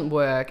that doesn't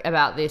work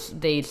about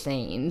these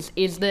scenes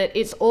is that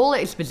it's all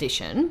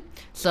exposition.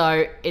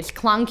 So it's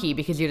clunky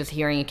because you're just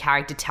hearing a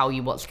character tell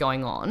you what's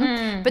going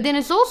on. But then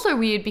it's also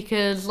weird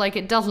because, like,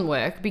 it doesn't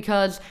work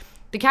because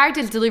the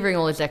character's delivering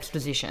all this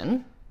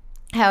exposition.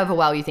 However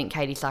well you think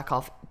Katie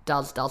Sackhoff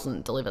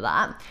doesn't deliver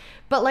that.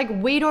 But, like,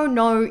 we don't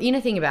know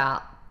anything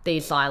about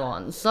these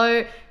Cylons.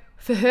 So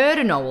for her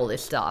to know all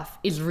this stuff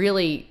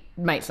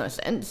makes no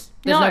sense.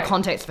 There's no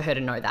context for her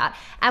to know that.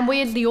 And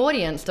we as the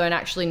audience don't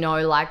actually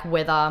know, like,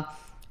 whether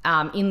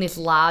in this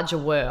larger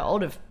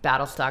world of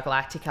Battlestar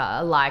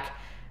Galactica, like,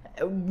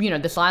 you know,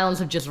 the Cylons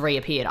have just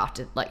reappeared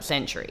after, like,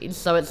 centuries.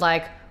 So it's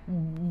like,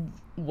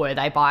 were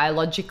they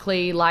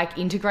biologically, like,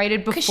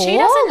 integrated before? Because she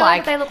doesn't know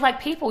like, that they look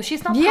like people.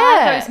 She's not part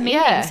Yeah, of those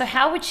meetings. yeah. So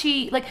how would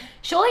she, like,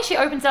 surely she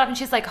opens it up and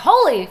she's like,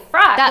 holy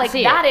frack. That's like,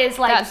 it. that is,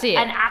 like, That's it.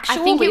 an I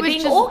actual think it was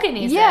living just-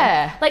 organism.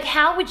 yeah. Like,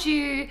 how would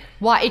you...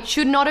 Why it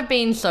should not have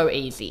been so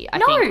easy. I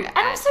No, think.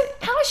 and also,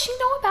 how does she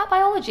know about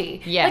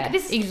biology? Yeah, like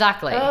this,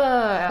 exactly.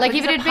 like, Like, if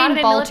is it it had part been of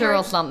their Bolter military-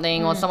 or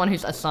something, or someone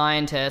who's a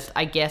scientist,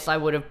 I guess I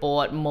would have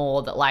bought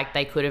more that, like,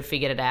 they could have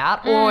figured it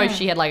out. Or if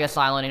she had, like, a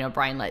Cylon in her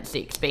brain, like,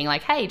 6, being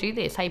like, hey, do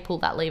this, hey, pull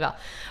that lever.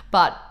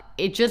 But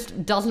it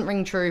just doesn't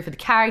ring true for the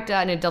character,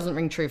 and it doesn't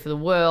ring true for the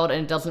world, and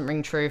it doesn't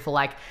ring true for,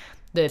 like,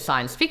 the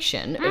science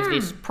fiction of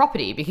this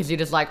property, because you're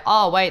just like,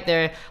 oh wait,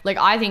 they're like,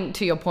 I think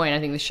to your point, I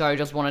think the show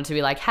just wanted to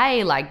be like,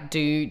 hey, like,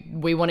 do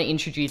we want to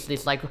introduce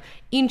this like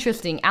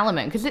interesting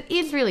element, because it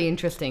is really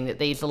interesting that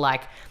these are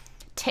like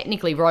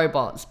technically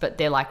robots, but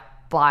they're like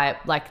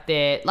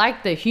they're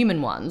like the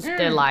human ones.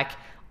 They're like,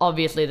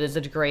 obviously there's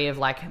a degree of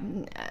like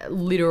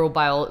literal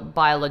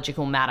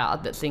biological matter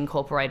that's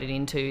incorporated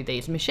into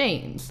these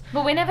machines.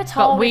 But we're never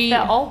told we- if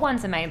the old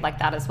ones are made like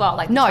that as well.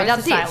 Like the No, toaster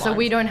that's it. So Cylons.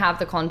 we don't have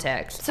the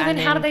context. So And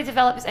then how do they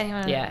develop this?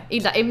 Anyone? Yeah,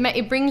 exactly.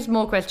 It brings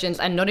more questions,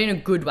 and not in a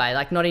good way.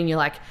 Like, not in your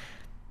like,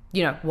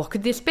 you know, what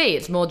could this be?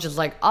 It's more just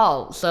like,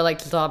 oh, so like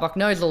Starbuck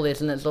knows all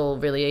this and it's all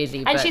really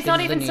easy. And she's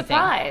not even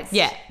surprised.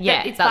 Yeah,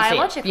 that it's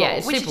biological, Yeah,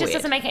 it's which super just weird.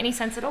 doesn't make any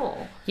sense at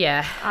all.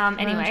 Yeah.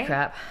 Anyway.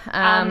 Crap.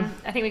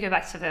 I think we go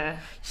back to the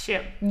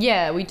ship.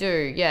 Yeah, we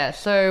do. Yeah.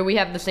 So we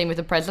have the scene with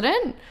the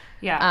president.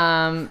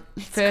 Yeah.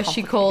 First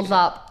she calls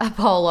up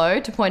Apollo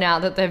to point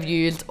out that they've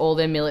used all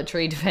their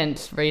military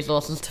defense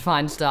resources to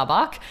find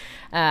Starbuck.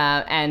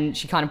 And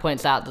she kind of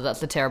points out that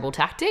that's a terrible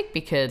tactic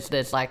because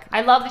there's like...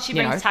 I love that she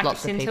you know, brings lots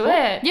tactics of into people.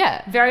 it.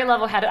 Yeah. Very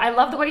level-headed. I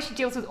love the way she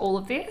deals with all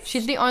of this.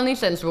 She's the only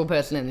sensible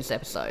person in this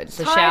episode.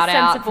 So Ty's shout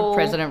out sensible, for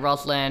President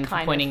Roslin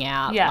for pointing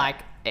out, like,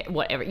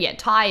 whatever. Yeah,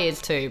 Ty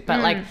is too.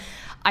 But, like,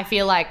 I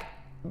feel like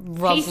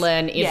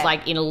Roslin is,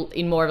 like,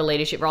 in more of a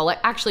leadership role. Like,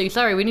 actually,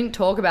 sorry, we didn't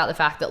talk about the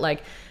fact that,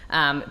 like,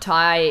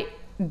 Ty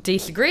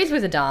disagrees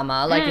with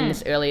Adama, like in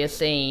this earlier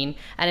scene,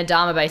 and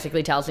Adama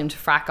basically tells him to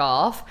frack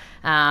off,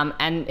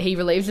 and he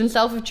relieves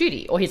himself of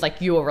duty, or he's like,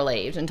 you're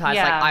relieved, and Ty's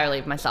like, I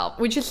relieve myself,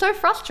 which is so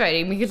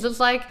frustrating because it's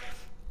like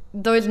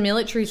those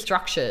military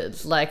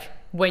structures, like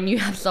when you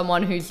have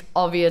someone who's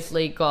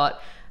obviously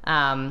got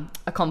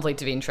a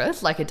conflict of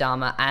interest like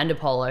Adama and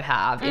Apollo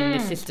have in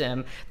this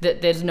system,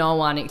 that there's no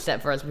one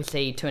except for, as we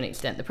see to an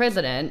extent, the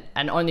president,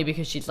 and only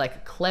because she's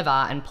like clever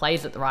and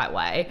plays it the right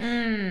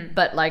way.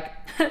 But like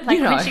like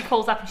when she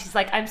calls up and she's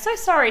like, I'm so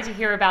sorry to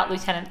hear about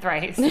Lieutenant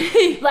Thrace.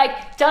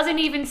 Like doesn't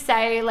even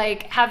say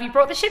like, have you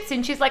brought the ships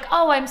in? She's like,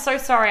 oh, I'm so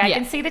sorry, I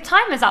can see the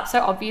timer's up,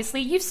 so obviously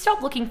you've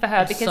stopped looking for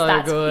her, because so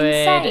that's good.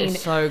 insane.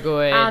 It's so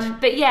good.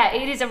 But yeah,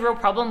 it is a real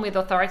problem with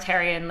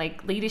authoritarian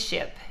like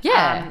leadership.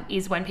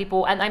 Is when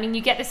people, and I mean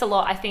you get this a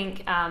lot. I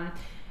think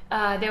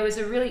there was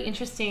a really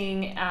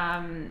interesting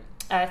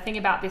thing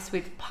about this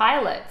with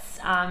pilots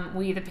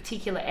with a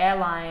particular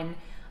airline.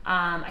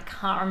 I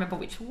can't remember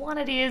which one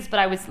it is, but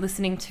I was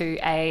listening to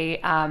a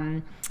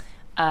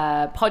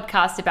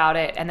podcast about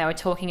it, and they were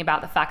talking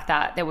about the fact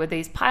that there were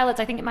these pilots,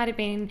 I think it might have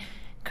been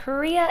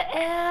Korea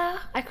Air,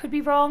 I could be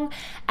wrong,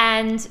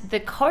 and the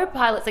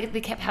co-pilots, like,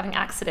 they kept having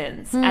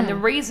accidents, and the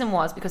reason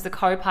was because the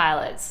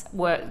co-pilots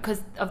were,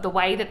 because of the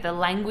way that the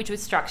language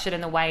was structured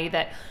and the way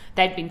that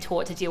they'd been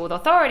taught to deal with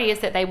authority, is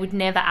that they would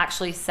never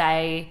actually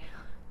say,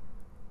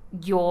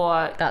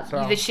 that's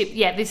wrong. The ship,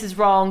 this is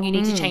wrong, you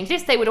need to change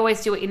this. They would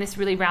always do it in this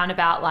really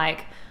roundabout,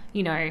 like,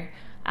 you know,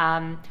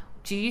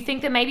 do you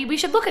think that maybe we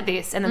should look at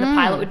this? And then the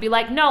pilot would be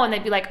like, no, and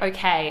they'd be like,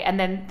 okay, and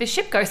then the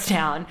ship goes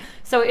down.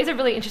 So it is a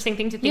really interesting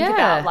thing to think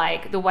about,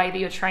 like the way that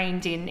you're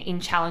trained in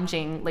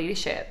challenging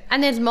leadership.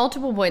 And there's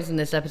multiple points in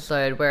this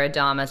episode where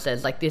Adama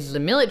says, like, this is a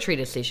military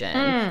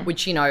decision,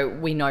 which, you know,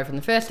 we know from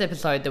the first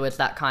episode there was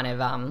that kind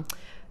of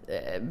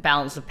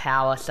balance of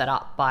power set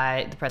up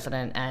by the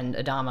president and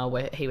Adama,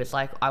 where he was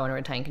like, I want to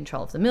retain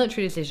control of the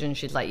military decision.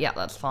 She's like, yeah,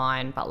 that's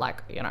fine, but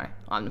like, you know,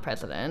 I'm the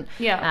president.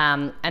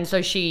 And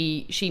so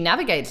she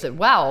navigates it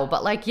well,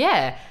 but like,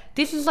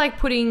 this is like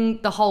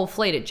putting the whole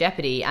fleet at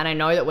jeopardy. And I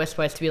know that we're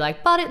supposed to be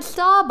like, but it's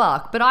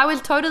Starbuck. But I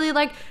was totally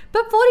like,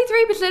 but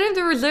 43% of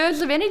the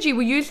reserves of energy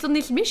were used on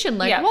this mission.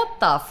 Like, what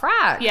the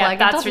frack? Yeah, like,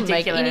 that's it doesn't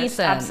ridiculous. make any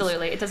sense.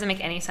 Absolutely. It doesn't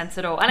make any sense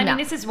at all. And I mean,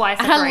 this is why And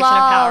separation of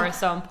power is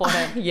so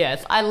important.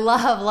 Yes, I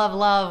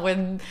love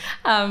when...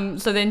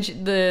 so then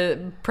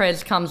the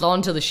Prez comes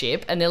onto the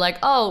ship and they're like,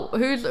 oh,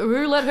 who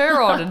let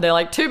her on? And they're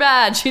like, too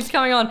bad, she's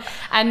coming on.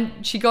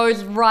 And she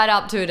goes right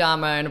up to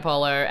Adama and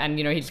Apollo, and,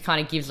 you know, he just kind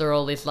of gives her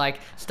all this, like,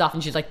 stuff,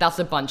 and she's like, that's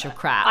a bunch of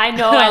crap. I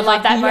know, I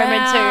love that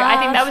moment too. I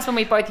think that was when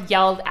we both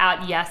yelled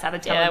out yes at the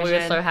television. Yeah,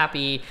 we were so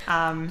happy.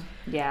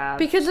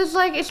 Because it's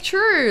like, it's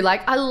true.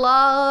 Like, I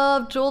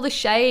loved all the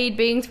shade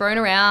being thrown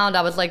around.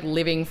 I was like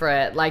living for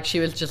it. Like, she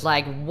was just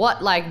like,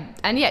 what? Like,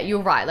 and yeah, you're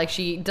right. Like,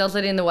 she does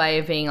it in the way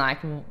of being like,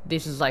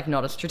 this is like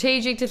not a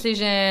strategic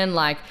decision.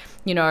 Like,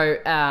 you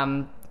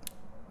know,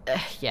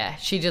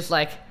 she just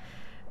like,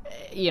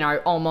 you know,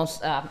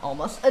 almost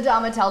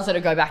Adama tells her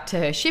to go back to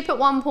her ship at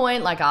one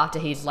point, like after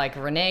he's like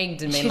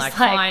reneged and been like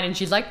fine, and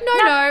she's like,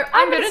 no,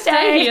 I'm gonna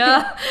stay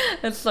here.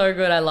 It's so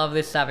good. I love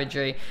this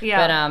savagery.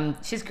 But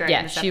she's great. Yeah,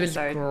 in this she was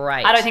episode.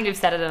 great. I don't think we've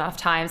said it enough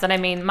times, and I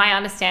mean, my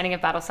understanding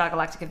of Battlestar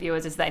Galactica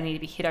viewers is they need to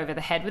be hit over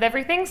the head with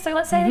everything. So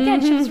let's say it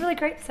again. She was really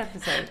great this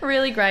episode.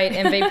 Really great.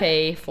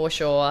 MVP for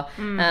sure.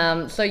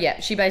 So yeah,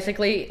 she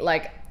basically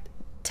like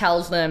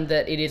tells them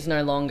that it is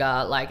no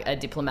longer like a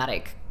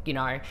diplomatic, you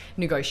know,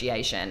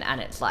 negotiation, and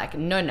it's like,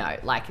 no,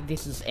 like,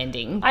 this is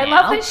ending I now.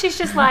 love that she's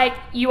just like,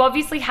 you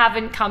obviously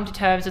haven't come to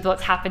terms with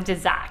what's happened to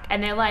Zach,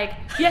 and they're like,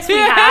 yes, we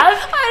have.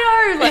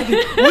 I know, like,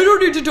 we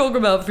don't need to talk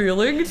about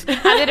feelings.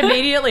 And then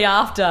immediately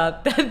after,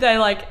 they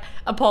like,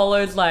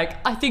 Apollo's like,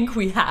 I think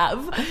we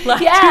have, like,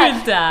 to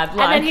his dad,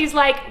 like, and then he's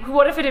like,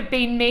 what if it had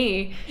been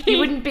me? You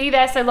wouldn't be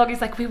there so long.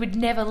 He's like, we would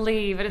never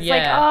leave. And it's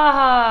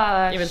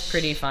like, it was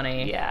pretty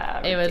funny.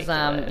 It was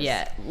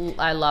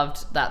I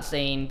loved that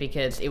scene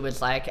because it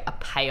was like a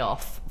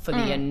payoff for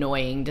the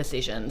annoying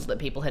decisions that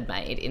people had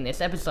made in this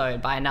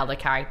episode by another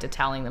character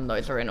telling them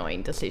those are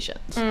annoying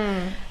decisions. So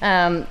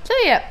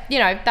yeah, you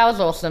know, that was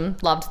awesome.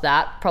 Loved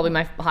that. Probably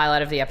my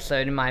highlight of the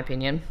episode in my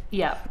opinion.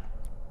 Yeah.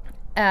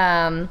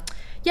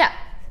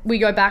 we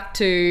go back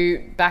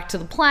to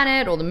the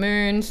planet or the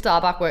moon.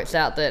 Starbuck works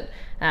out that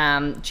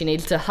she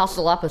needs to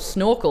hustle up a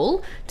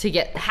snorkel to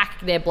hack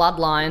their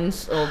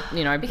bloodlines or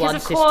because blood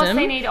of course system.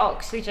 they need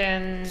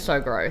oxygen. So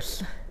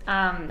gross.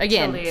 To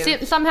Again,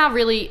 live. somehow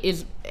really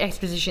is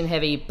exposition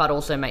heavy, but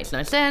also makes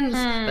no sense.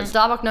 But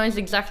Starbuck knows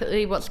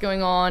exactly what's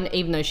going on,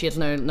 even though she has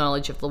no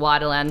knowledge of the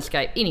wider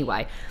landscape.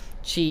 Anyway,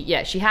 she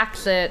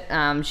hacks it.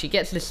 She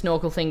gets this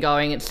snorkel thing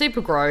going. It's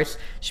super gross.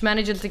 She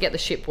manages to get the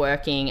ship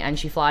working, and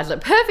she flies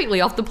it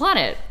perfectly off the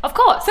planet. Of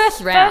course.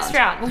 First round.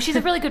 Well, she's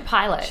a really good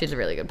pilot. She's a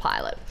really good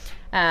pilot.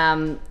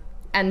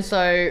 And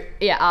so,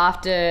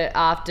 after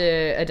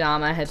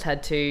Adama has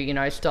had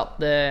to, stop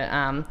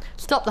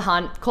the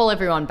hunt, call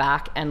everyone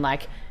back, and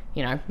make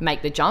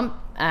the jump.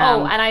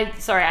 I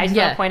just want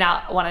to point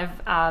out one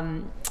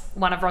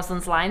of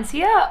Rosalind's lines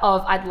here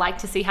of "I'd like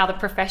to see how the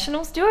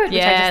professionals do it."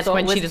 Which I just thought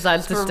when was she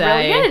decides to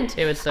brilliant.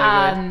 stay. It was so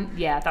good.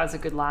 Yeah, that was a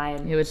good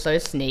line. It was so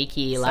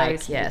sneaky,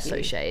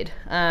 so shade.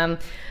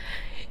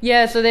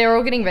 So they're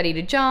all getting ready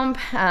to jump.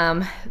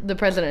 The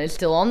president is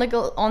still on the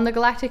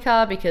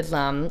Galactica because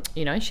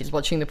she's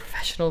watching the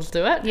professionals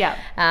do it. Yeah.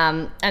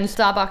 And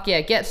Starbuck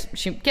gets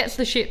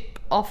the ship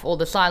off, or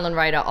the Cylon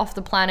Raider off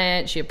the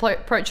planet. She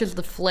approaches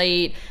the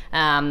fleet.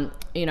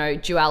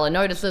 Juala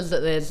notices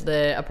that there's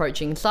the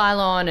approaching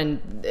Cylon,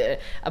 and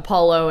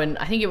Apollo, and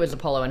I think it was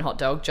Apollo and Hot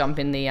Dog jump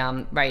in the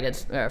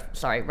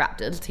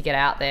Raptors to get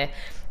out there.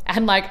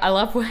 And I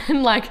love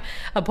when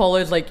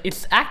Apollo's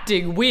it's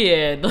acting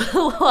weird. It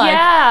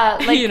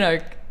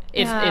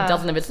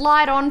doesn't have its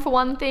light on for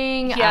one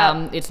thing.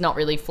 Yeah. It's not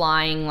really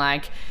flying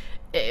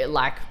they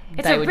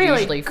would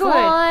really usually good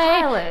fly.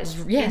 pilot It's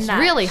in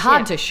really that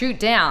hard ship. to shoot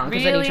down,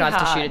 because then he Really tries to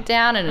hard. shoot it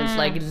down, and it's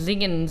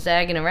zigging and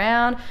zagging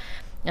around.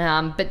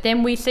 But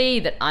then we see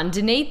that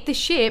underneath the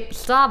ship,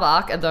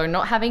 Starbuck, though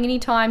not having any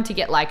time to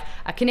get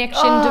a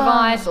connection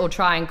device or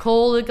try and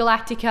call the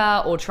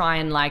Galactica or try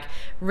and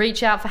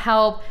reach out for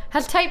help,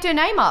 has taped her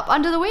name up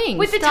under the wings.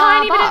 With the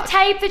Starbuck. tiny bit of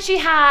tape that she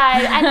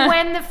had. And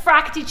when the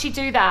frack did she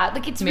do that?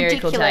 It's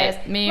Miracle ridiculous.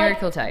 tape.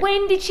 Miracle tape.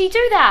 When did she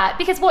do that?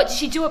 Because did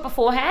she do it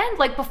beforehand?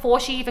 Before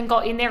she even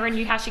got in there and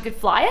knew how she could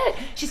fly it?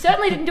 She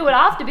certainly didn't do it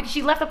after, because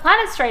she left the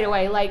planet straight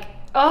away.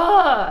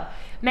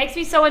 Makes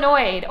me so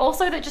annoyed.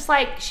 Also that just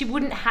she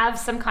wouldn't have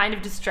some kind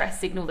of distress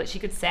signal that she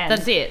could send.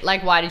 That's it.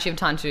 Why did she have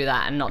time to do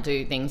that and not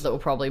do things that were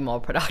probably more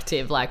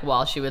productive,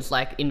 while she was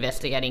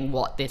investigating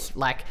what this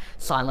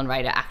Cylon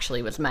Raider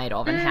actually was made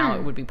of and how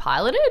it would be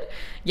piloted?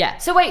 Yeah.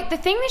 So wait, the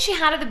thing that she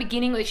had at the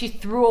beginning that she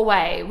threw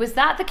away, was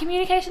that the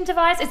communication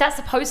device? Is that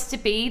supposed to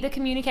be the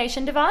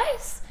communication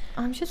device?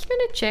 I'm just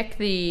going to check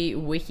the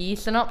wiki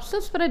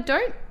synopsis, but I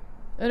don't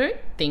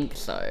think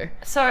so.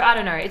 So I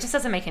don't know. It just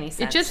doesn't make any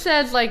sense. It just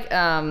says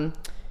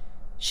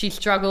she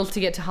struggles to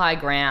get to high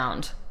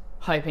ground,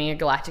 hoping a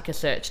Galactica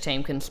search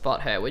team can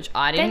spot her, which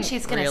I didn't. Then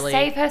she's going to really...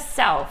 save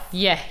herself.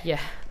 Yeah.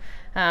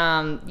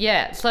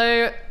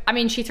 So I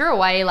mean, she threw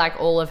away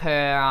all of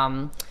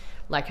her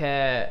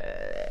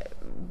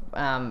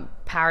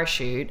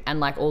parachute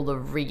and all the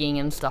rigging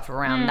and stuff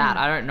around that.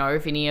 I don't know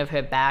if any of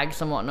her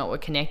bags and whatnot were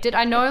connected.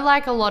 I know a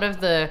lot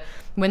of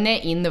when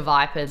they're in the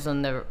Vipers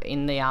and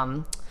in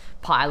the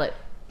pilot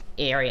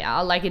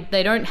area,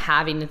 they don't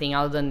have anything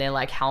other than their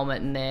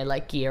helmet and their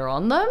gear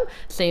on them.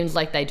 Seems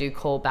like they do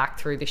call back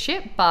through the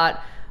ship, but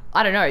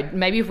I don't know,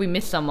 maybe if we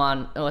miss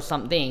someone or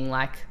something,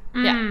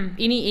 any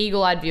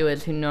eagle-eyed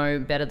viewers who know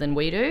better than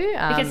we do,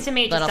 Because to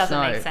me it just doesn't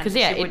make sense.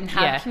 She wouldn't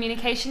have a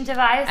communication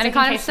device. And it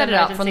kind of set it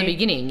up from the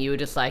beginning. You were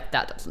just that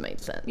doesn't make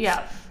sense.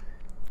 Yeah.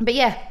 But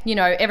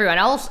everyone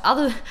else,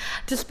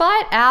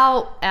 despite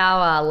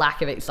our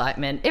lack of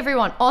excitement,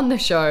 everyone on the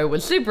show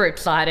was super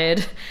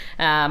excited.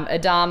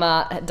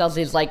 Adama does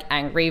his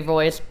angry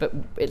voice, but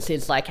it's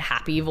his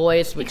happy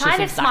voice, which is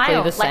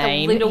exactly the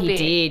same. A little he bit.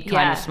 did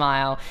kind of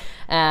smile.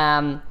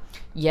 I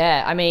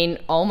mean,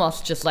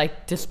 almost just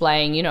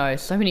displaying,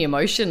 so many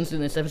emotions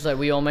in this episode.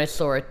 We almost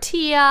saw a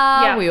tear.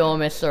 Yeah. We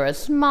almost saw a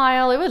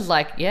smile. It was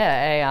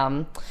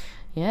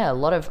a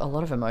lot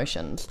of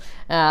emotions.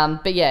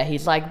 But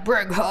he's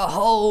bring her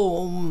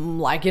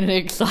home, in an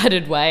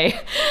excited way.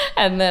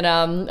 And then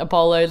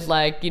Apollo's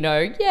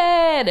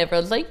and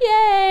everyone's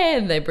yeah,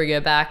 and they bring her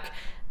back.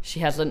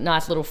 She has a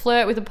nice little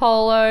flirt with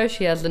Apollo.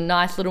 She has a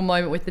nice little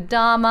moment with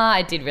Adama.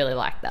 I did really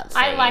like that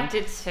scene. I liked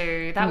it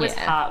too. That was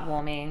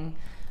heartwarming.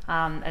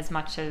 As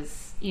much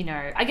as,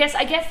 I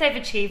guess they've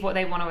achieved what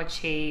they want to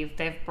achieve.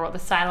 They've brought the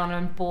Cylon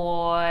on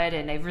board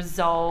and they've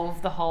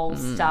resolved the whole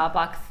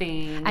Starbuck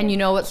thing. And you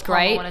know what's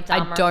great?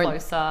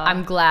 Closer.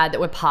 I'm glad that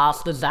we're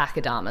past the Zach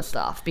Adama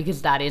stuff,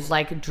 because that is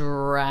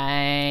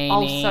draining.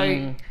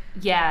 Also,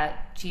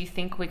 do you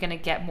think we're going to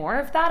get more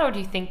of that, or do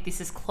you think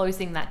this is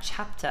closing that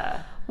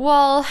chapter?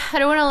 Well, I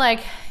don't want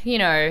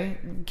to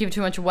give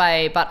too much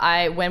away, but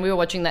when we were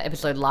watching that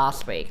episode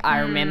last week, I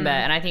remember,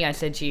 and I think I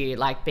said to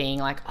you,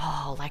 being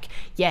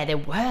there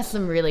were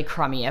some really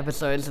crummy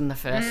episodes in the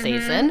first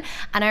season,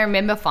 and I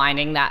remember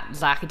finding that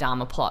Zach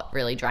Adama plot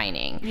really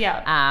draining.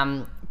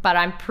 Yeah. But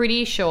I'm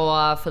pretty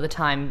sure for the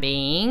time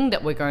being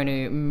that we're going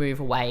to move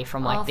away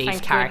from these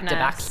thank character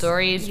goodness.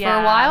 backstories for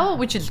Yeah. a while,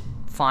 which is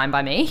fine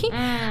by me,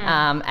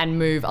 and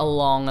move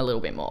along a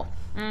little bit more.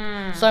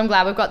 So I'm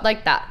glad we've got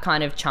like that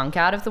kind of chunk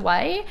out of the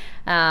way,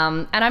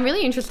 and I'm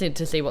really interested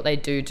to see what they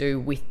do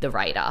with the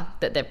Raider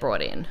that they've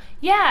brought in.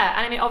 Yeah,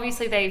 and I mean,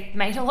 obviously they've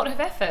made a lot of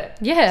effort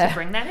to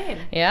bring that in.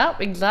 Yeah,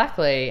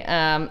 exactly.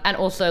 And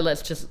also,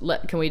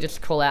 can we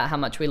just call out how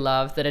much we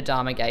love that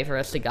Adama gave her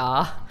a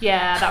cigar?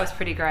 Yeah, that was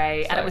pretty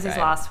great, and it was great.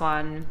 his last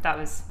one. That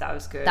was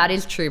good. That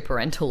is true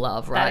parental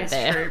love, right there.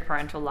 That is true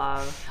parental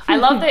love. I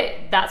love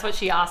that that's what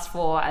she asked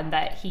for, and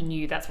that he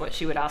knew that's what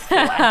she would ask for,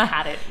 and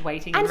had it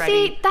waiting and ready.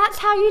 See, that's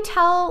how you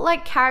tell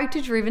like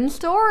character-driven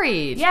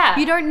stories. Yeah,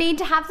 you don't need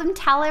to have them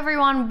tell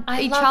everyone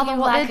each other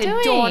what like they're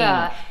doing.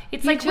 Daughter.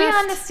 It's like we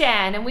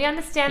understand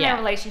their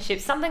relationship.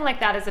 Something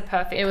like that is a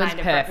perfect kind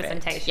of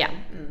representation. Yeah,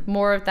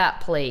 more of that,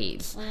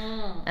 please.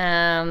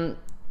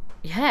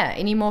 Yeah,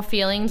 any more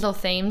feelings or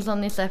themes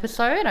on this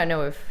episode? I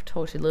know we've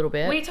talked a little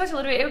bit. We talked a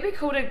little bit. It would be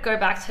cool to go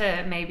back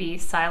to maybe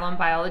Cylon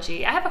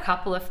biology. I have a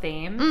couple of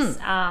themes,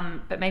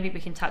 but maybe we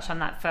can touch on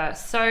that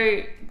first.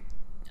 So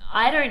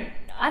I don't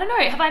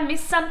know. Have I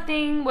missed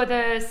something? Were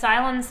the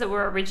Cylons that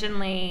were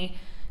originally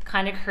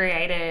kind of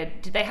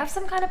created, did they have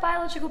some kind of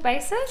biological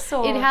basis?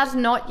 Or? It has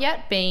not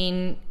yet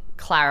been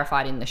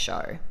clarified in the show.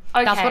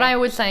 Okay. That's what I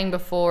was saying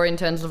before in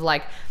terms of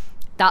like,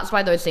 that's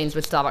why those scenes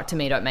with Starbuck to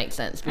me don't make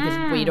sense,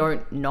 because we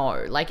don't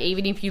know. Like,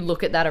 even if you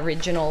look at that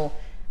original,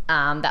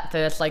 that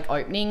first like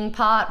opening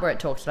part where it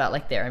talks about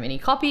like there are many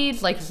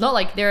copies, like it's not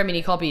like there are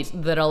many copies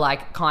that are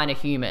like kind of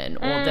human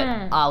or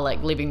that are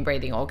like living,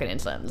 breathing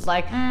organisms.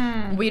 Like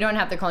we don't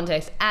have the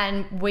context,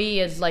 and we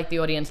as like the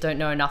audience don't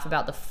know enough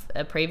about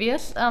the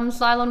previous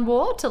Cylon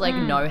War to like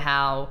know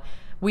how.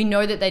 We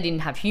know that they didn't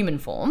have human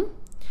form,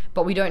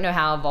 but we don't know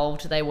how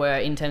evolved they were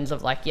in terms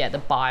of like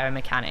the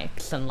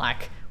biomechanics and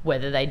like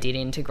whether they did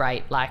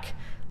integrate like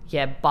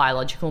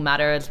biological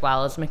matter as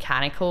well as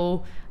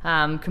mechanical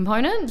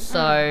components.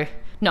 So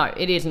no,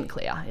 it isn't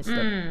clear is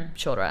the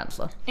shorter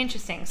answer.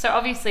 Interesting. So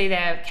obviously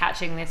they're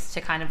catching this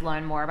to kind of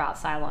learn more about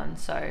Cylon.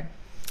 So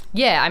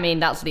yeah, I mean,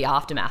 that's the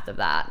aftermath of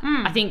that.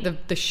 I think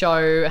the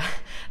show,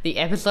 the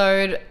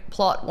episode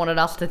plot wanted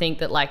us to think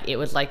that like it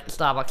was like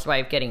Starbuck's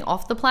way of getting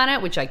off the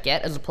planet, which I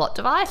get as a plot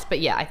device. But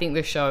yeah, I think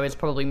the show is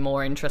probably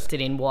more interested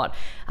in what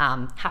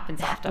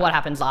happens after. What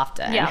happens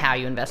after and how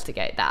you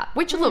investigate that.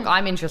 Which look,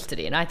 I'm interested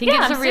in. I think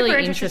it's a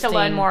really interesting to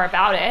learn more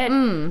about it.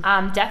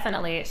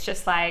 Definitely, it's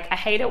just like I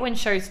hate it when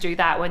shows do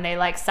that, when they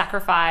like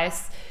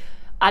sacrifice.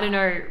 I don't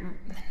know,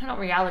 not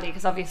reality,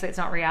 because obviously it's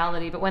not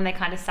reality, but when they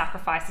kind of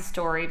sacrifice the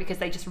story because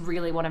they just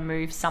really want to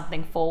move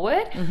something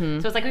forward.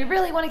 So it's like, we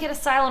really want to get a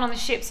Cylon on the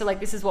ship, so like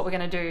this is what we're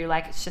going to do.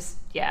 Like it's just,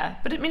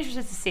 but I'm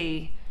interested to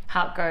see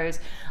how it goes.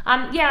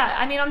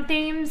 I mean, on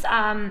themes,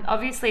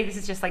 obviously this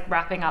is just like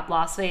wrapping up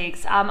last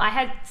week's. I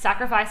had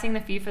sacrificing the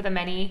few for the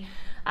many.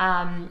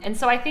 And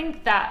so I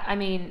think that, I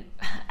mean,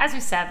 as we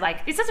said,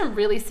 like this doesn't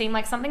really seem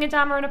like something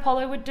Adama and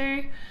Apollo would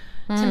do.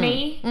 To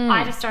me,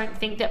 I just don't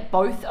think that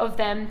both of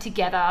them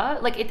together,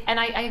 like it, and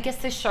I guess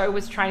this show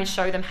was trying to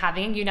show them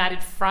having a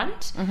united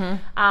front,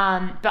 but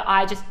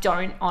I just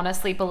don't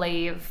honestly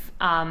believe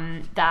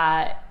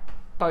that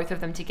both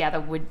of them together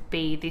would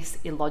be this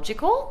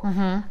illogical.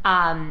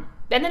 And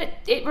then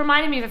it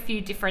reminded me of a few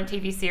different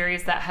TV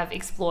series that have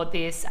explored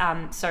this.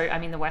 So, I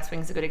mean, The West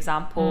Wing's a good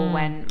example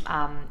when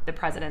the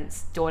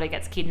president's daughter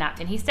gets kidnapped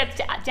and he steps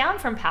down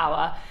from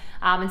power.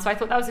 And so I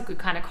thought that was a good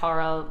kind of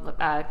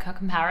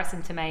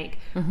comparison to make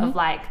of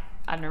like,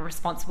 I don't know,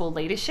 responsible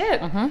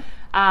leadership.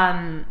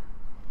 But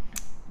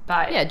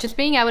yeah, just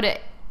being able to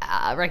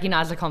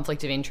recognize the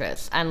conflict of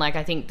interest. And like,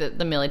 I think that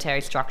the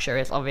military structure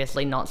is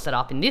obviously not set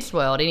up in this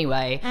world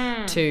anyway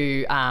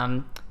to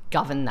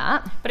govern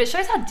that. But it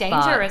shows how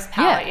dangerous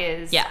power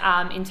is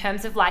in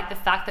terms of like the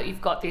fact that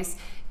you've got this,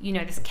 you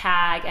know, this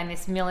CAG and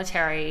this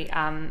military,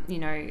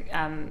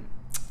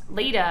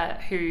 leader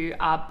who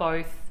are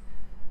both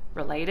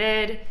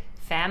related,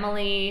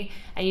 family,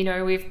 and you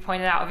know, we've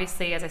pointed out,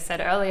 obviously, as I said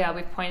earlier,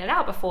 we've pointed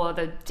out before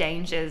the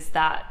dangers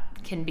that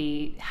can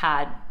be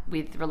had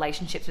with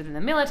relationships within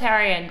the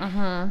military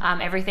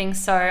and everything.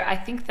 So I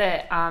think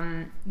that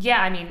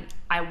I mean,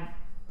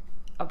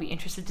 I'll be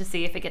interested to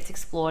see if it gets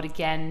explored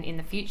again in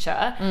the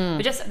future.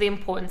 But just the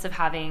importance of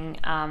having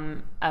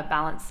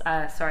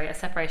a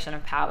separation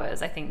of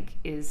powers, I think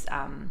is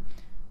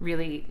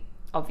really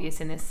obvious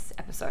in this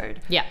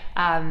episode.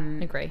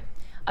 Agree.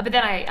 But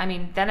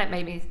then then it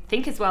made me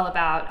think as well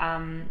about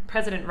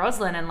President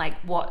Roslin and like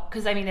what,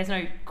 because I mean there's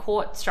no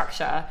court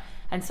structure,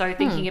 and so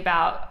thinking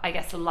about, I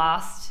guess, the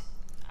last,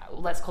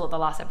 let's call it the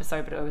last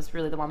episode, but it was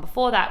really the one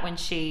before that, when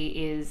she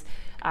is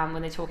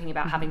when they're talking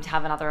about having to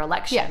have another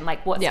election,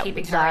 like what's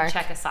keeping her in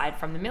check aside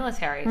from the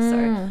military.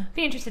 So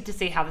be interested to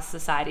see how the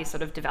society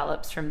sort of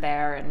develops from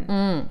there,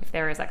 and if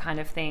there is that kind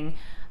of thing.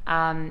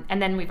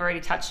 And then we've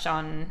already touched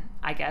on,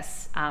 I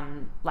guess,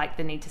 like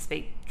the need to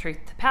speak truth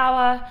to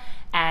power,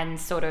 and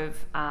sort of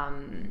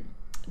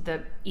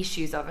the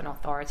issues of an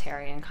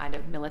authoritarian kind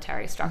of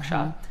military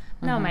structure.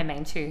 They were my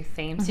main two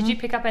themes. Did you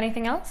pick up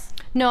anything else?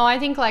 No, I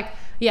think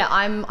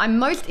I'm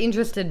most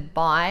interested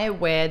by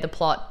where the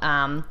plot,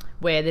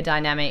 where the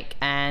dynamic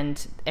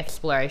and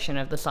exploration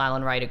of the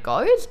Cylon Raider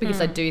goes,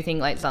 because I do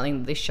think like something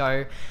that this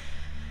show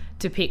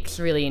depicts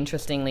really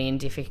interestingly and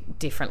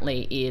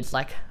differently is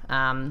like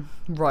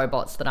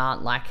robots that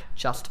aren't like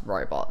just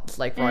robots,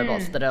 like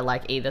robots that are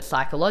like either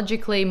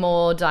psychologically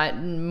more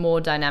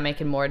dynamic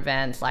and more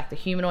advanced, like the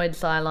humanoid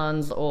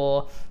Cylons,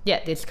 or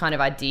this kind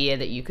of idea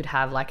that you could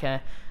have like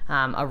a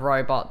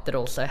robot that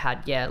also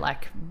had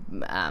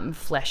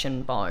flesh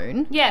and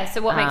bone.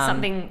 So what makes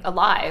something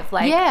alive?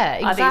 Like,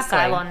 exactly. Are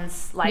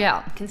these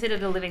Cylons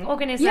considered a living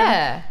organism?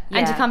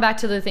 And to come back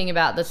to the thing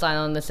about the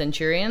Cylon, the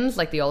Centurions,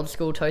 like the old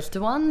school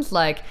toaster ones,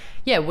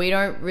 we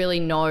don't really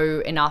know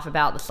enough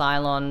about the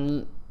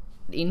Cylon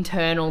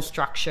internal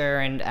structure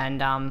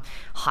and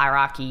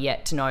hierarchy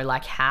yet to know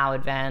like how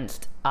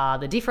advanced are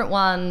the different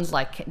ones.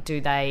 Like,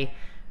 do they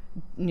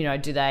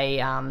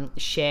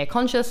share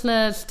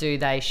consciousness? Do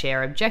they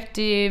share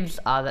objectives?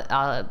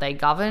 Are they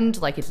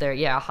governed? Like, is there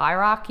a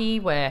hierarchy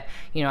where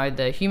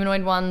the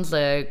humanoid ones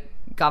are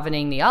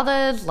governing the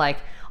others? Like,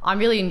 I'm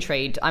really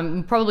intrigued.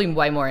 I'm probably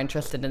way more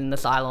interested in the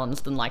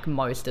Cylons than like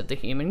most of the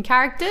human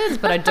characters,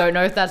 but I don't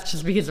know if that's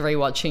just because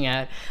rewatching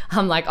it,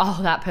 I'm like, oh,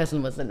 that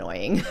person was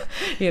annoying,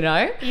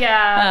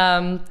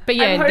 Yeah. But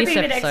yeah, I'm hoping this the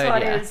episode, next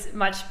one is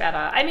much better.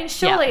 I mean,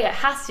 surely it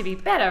has to be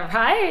better,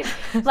 right?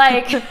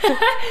 Like,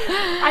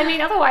 I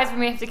mean, otherwise we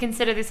may have to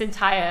consider this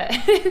entire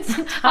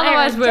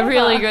otherwise we're endeavor.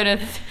 really going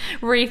to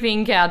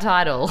rethink our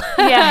title.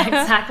 Yeah,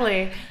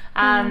 exactly.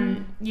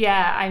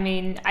 I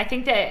mean, I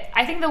think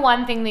the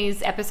one thing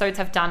these episodes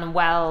have done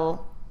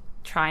well,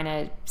 trying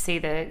to see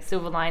the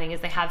silver lining,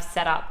 is they have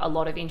set up a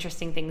lot of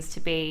interesting things to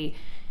be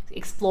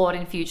explored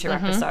in future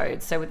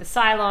episodes. So with the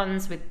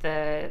Cylons, with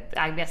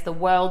the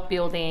world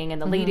building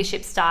and the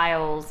leadership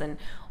styles and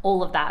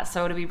all of that.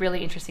 So it'll be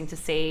really interesting to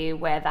see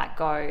where that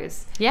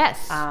goes.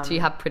 Yes. Do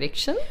you have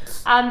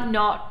predictions?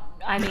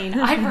 I mean,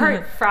 I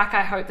wrote frack,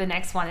 I hope the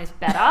next one is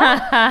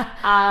better.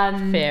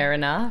 Fair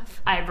enough.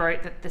 I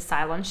wrote that the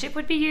Cylon ship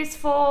would be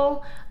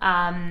useful,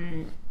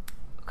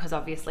 because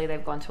obviously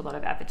they've gone to a lot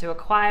of effort to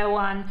acquire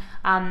one.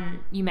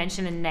 You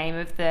mentioned the name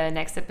of the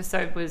next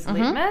episode was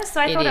Litmus,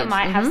 so I thought it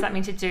might have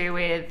something to do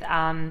with,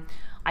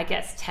 I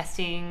guess,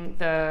 testing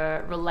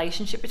the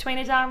relationship between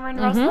Adama and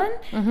Roslin,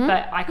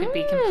 but I could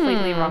be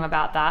completely wrong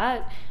about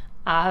that.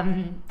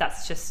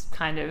 That's just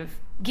kind of,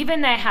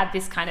 given they had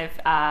this kind of...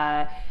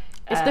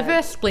 it's the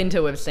first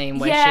Splinter we've seen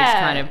where she's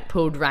kind of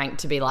pulled rank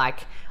to be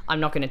like, I'm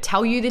not going to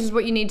tell you this is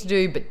what you need to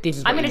do, but this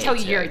is what I'm going to tell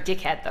you do. you're a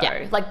dickhead, though.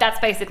 Yeah. Like, that's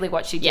basically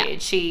what she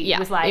did. She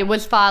was like... It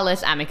was far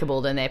less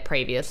amicable than their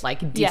previous,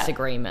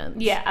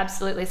 disagreements. Yeah,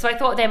 absolutely. So I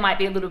thought there might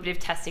be a little bit of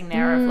testing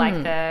there of,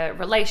 the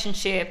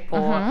relationship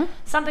or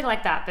something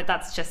like that. But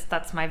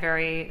that's my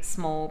very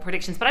small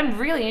predictions. But I'm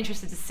really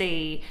interested to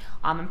see...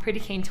 I'm pretty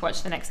keen to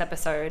watch the next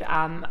episode.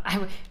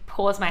 I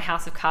pause my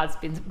House of Cards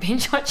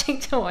binge watching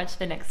to watch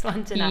the next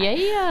one tonight.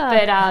 Yeah.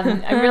 But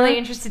I'm really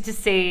interested to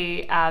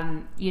see,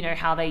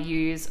 how they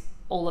use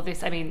all of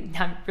this. I mean,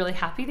 I'm really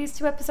happy these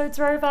 2 episodes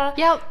are over.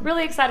 Yep.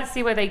 Really excited to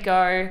see where they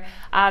go.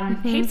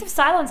 Heaps of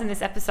Cylons in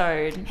this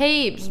episode.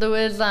 Heaps. There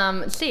was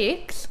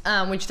 6,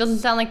 which doesn't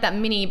sound like that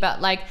many,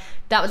 but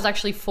that was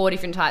actually 4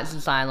 different types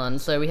of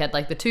Cylons. So we had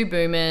the 2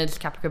 boomers,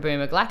 Caprica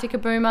Boomer,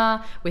 Galactica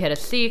Boomer. We had a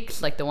 6,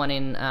 the one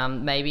in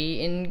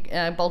maybe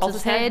in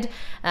Bolter's head,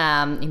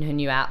 in her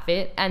new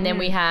outfit. And then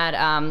we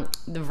had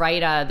the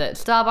Raider that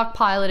Starbuck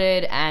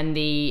piloted and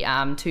the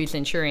 2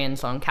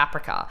 Centurions on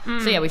Caprica.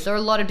 So yeah, we saw a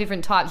lot of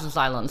different types of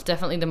Cylons.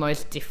 Definitely the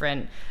most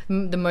different,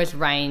 the most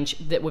range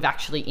that we've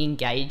actually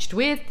engaged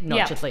with,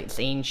 not just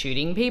seen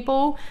shooting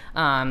people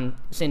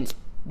since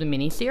the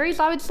miniseries,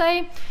 I would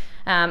say.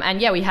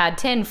 And yeah, we had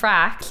 10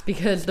 fracks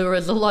because there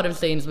was a lot of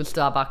scenes with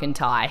Starbuck and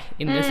Ty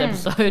in this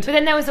episode. But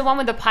then there was the one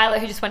with the pilot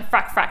who just went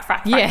frack, frack,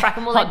 frack, frack, frack,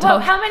 and we're like, whoa,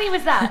 how many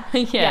was that?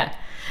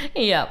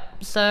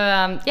 Yep. So,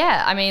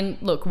 I mean,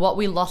 look, what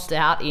we lost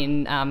out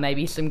in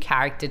maybe some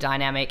character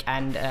dynamic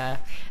and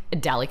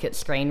delicate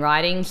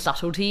screenwriting,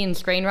 subtlety in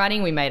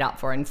screenwriting, we made up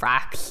for in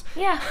fracks.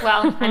 Yeah,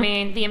 well, I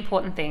mean, the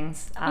important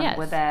things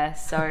were there.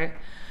 So,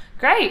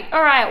 great.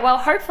 All right, well,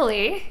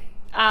 hopefully...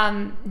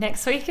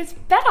 next week is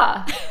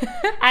better.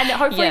 And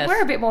hopefully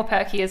we're a bit more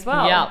perky as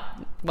well. Yeah.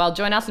 Well,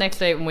 join us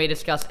next week when we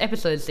discuss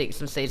episode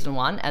 6 of season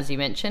 1, as you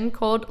mentioned,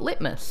 called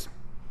Litmus.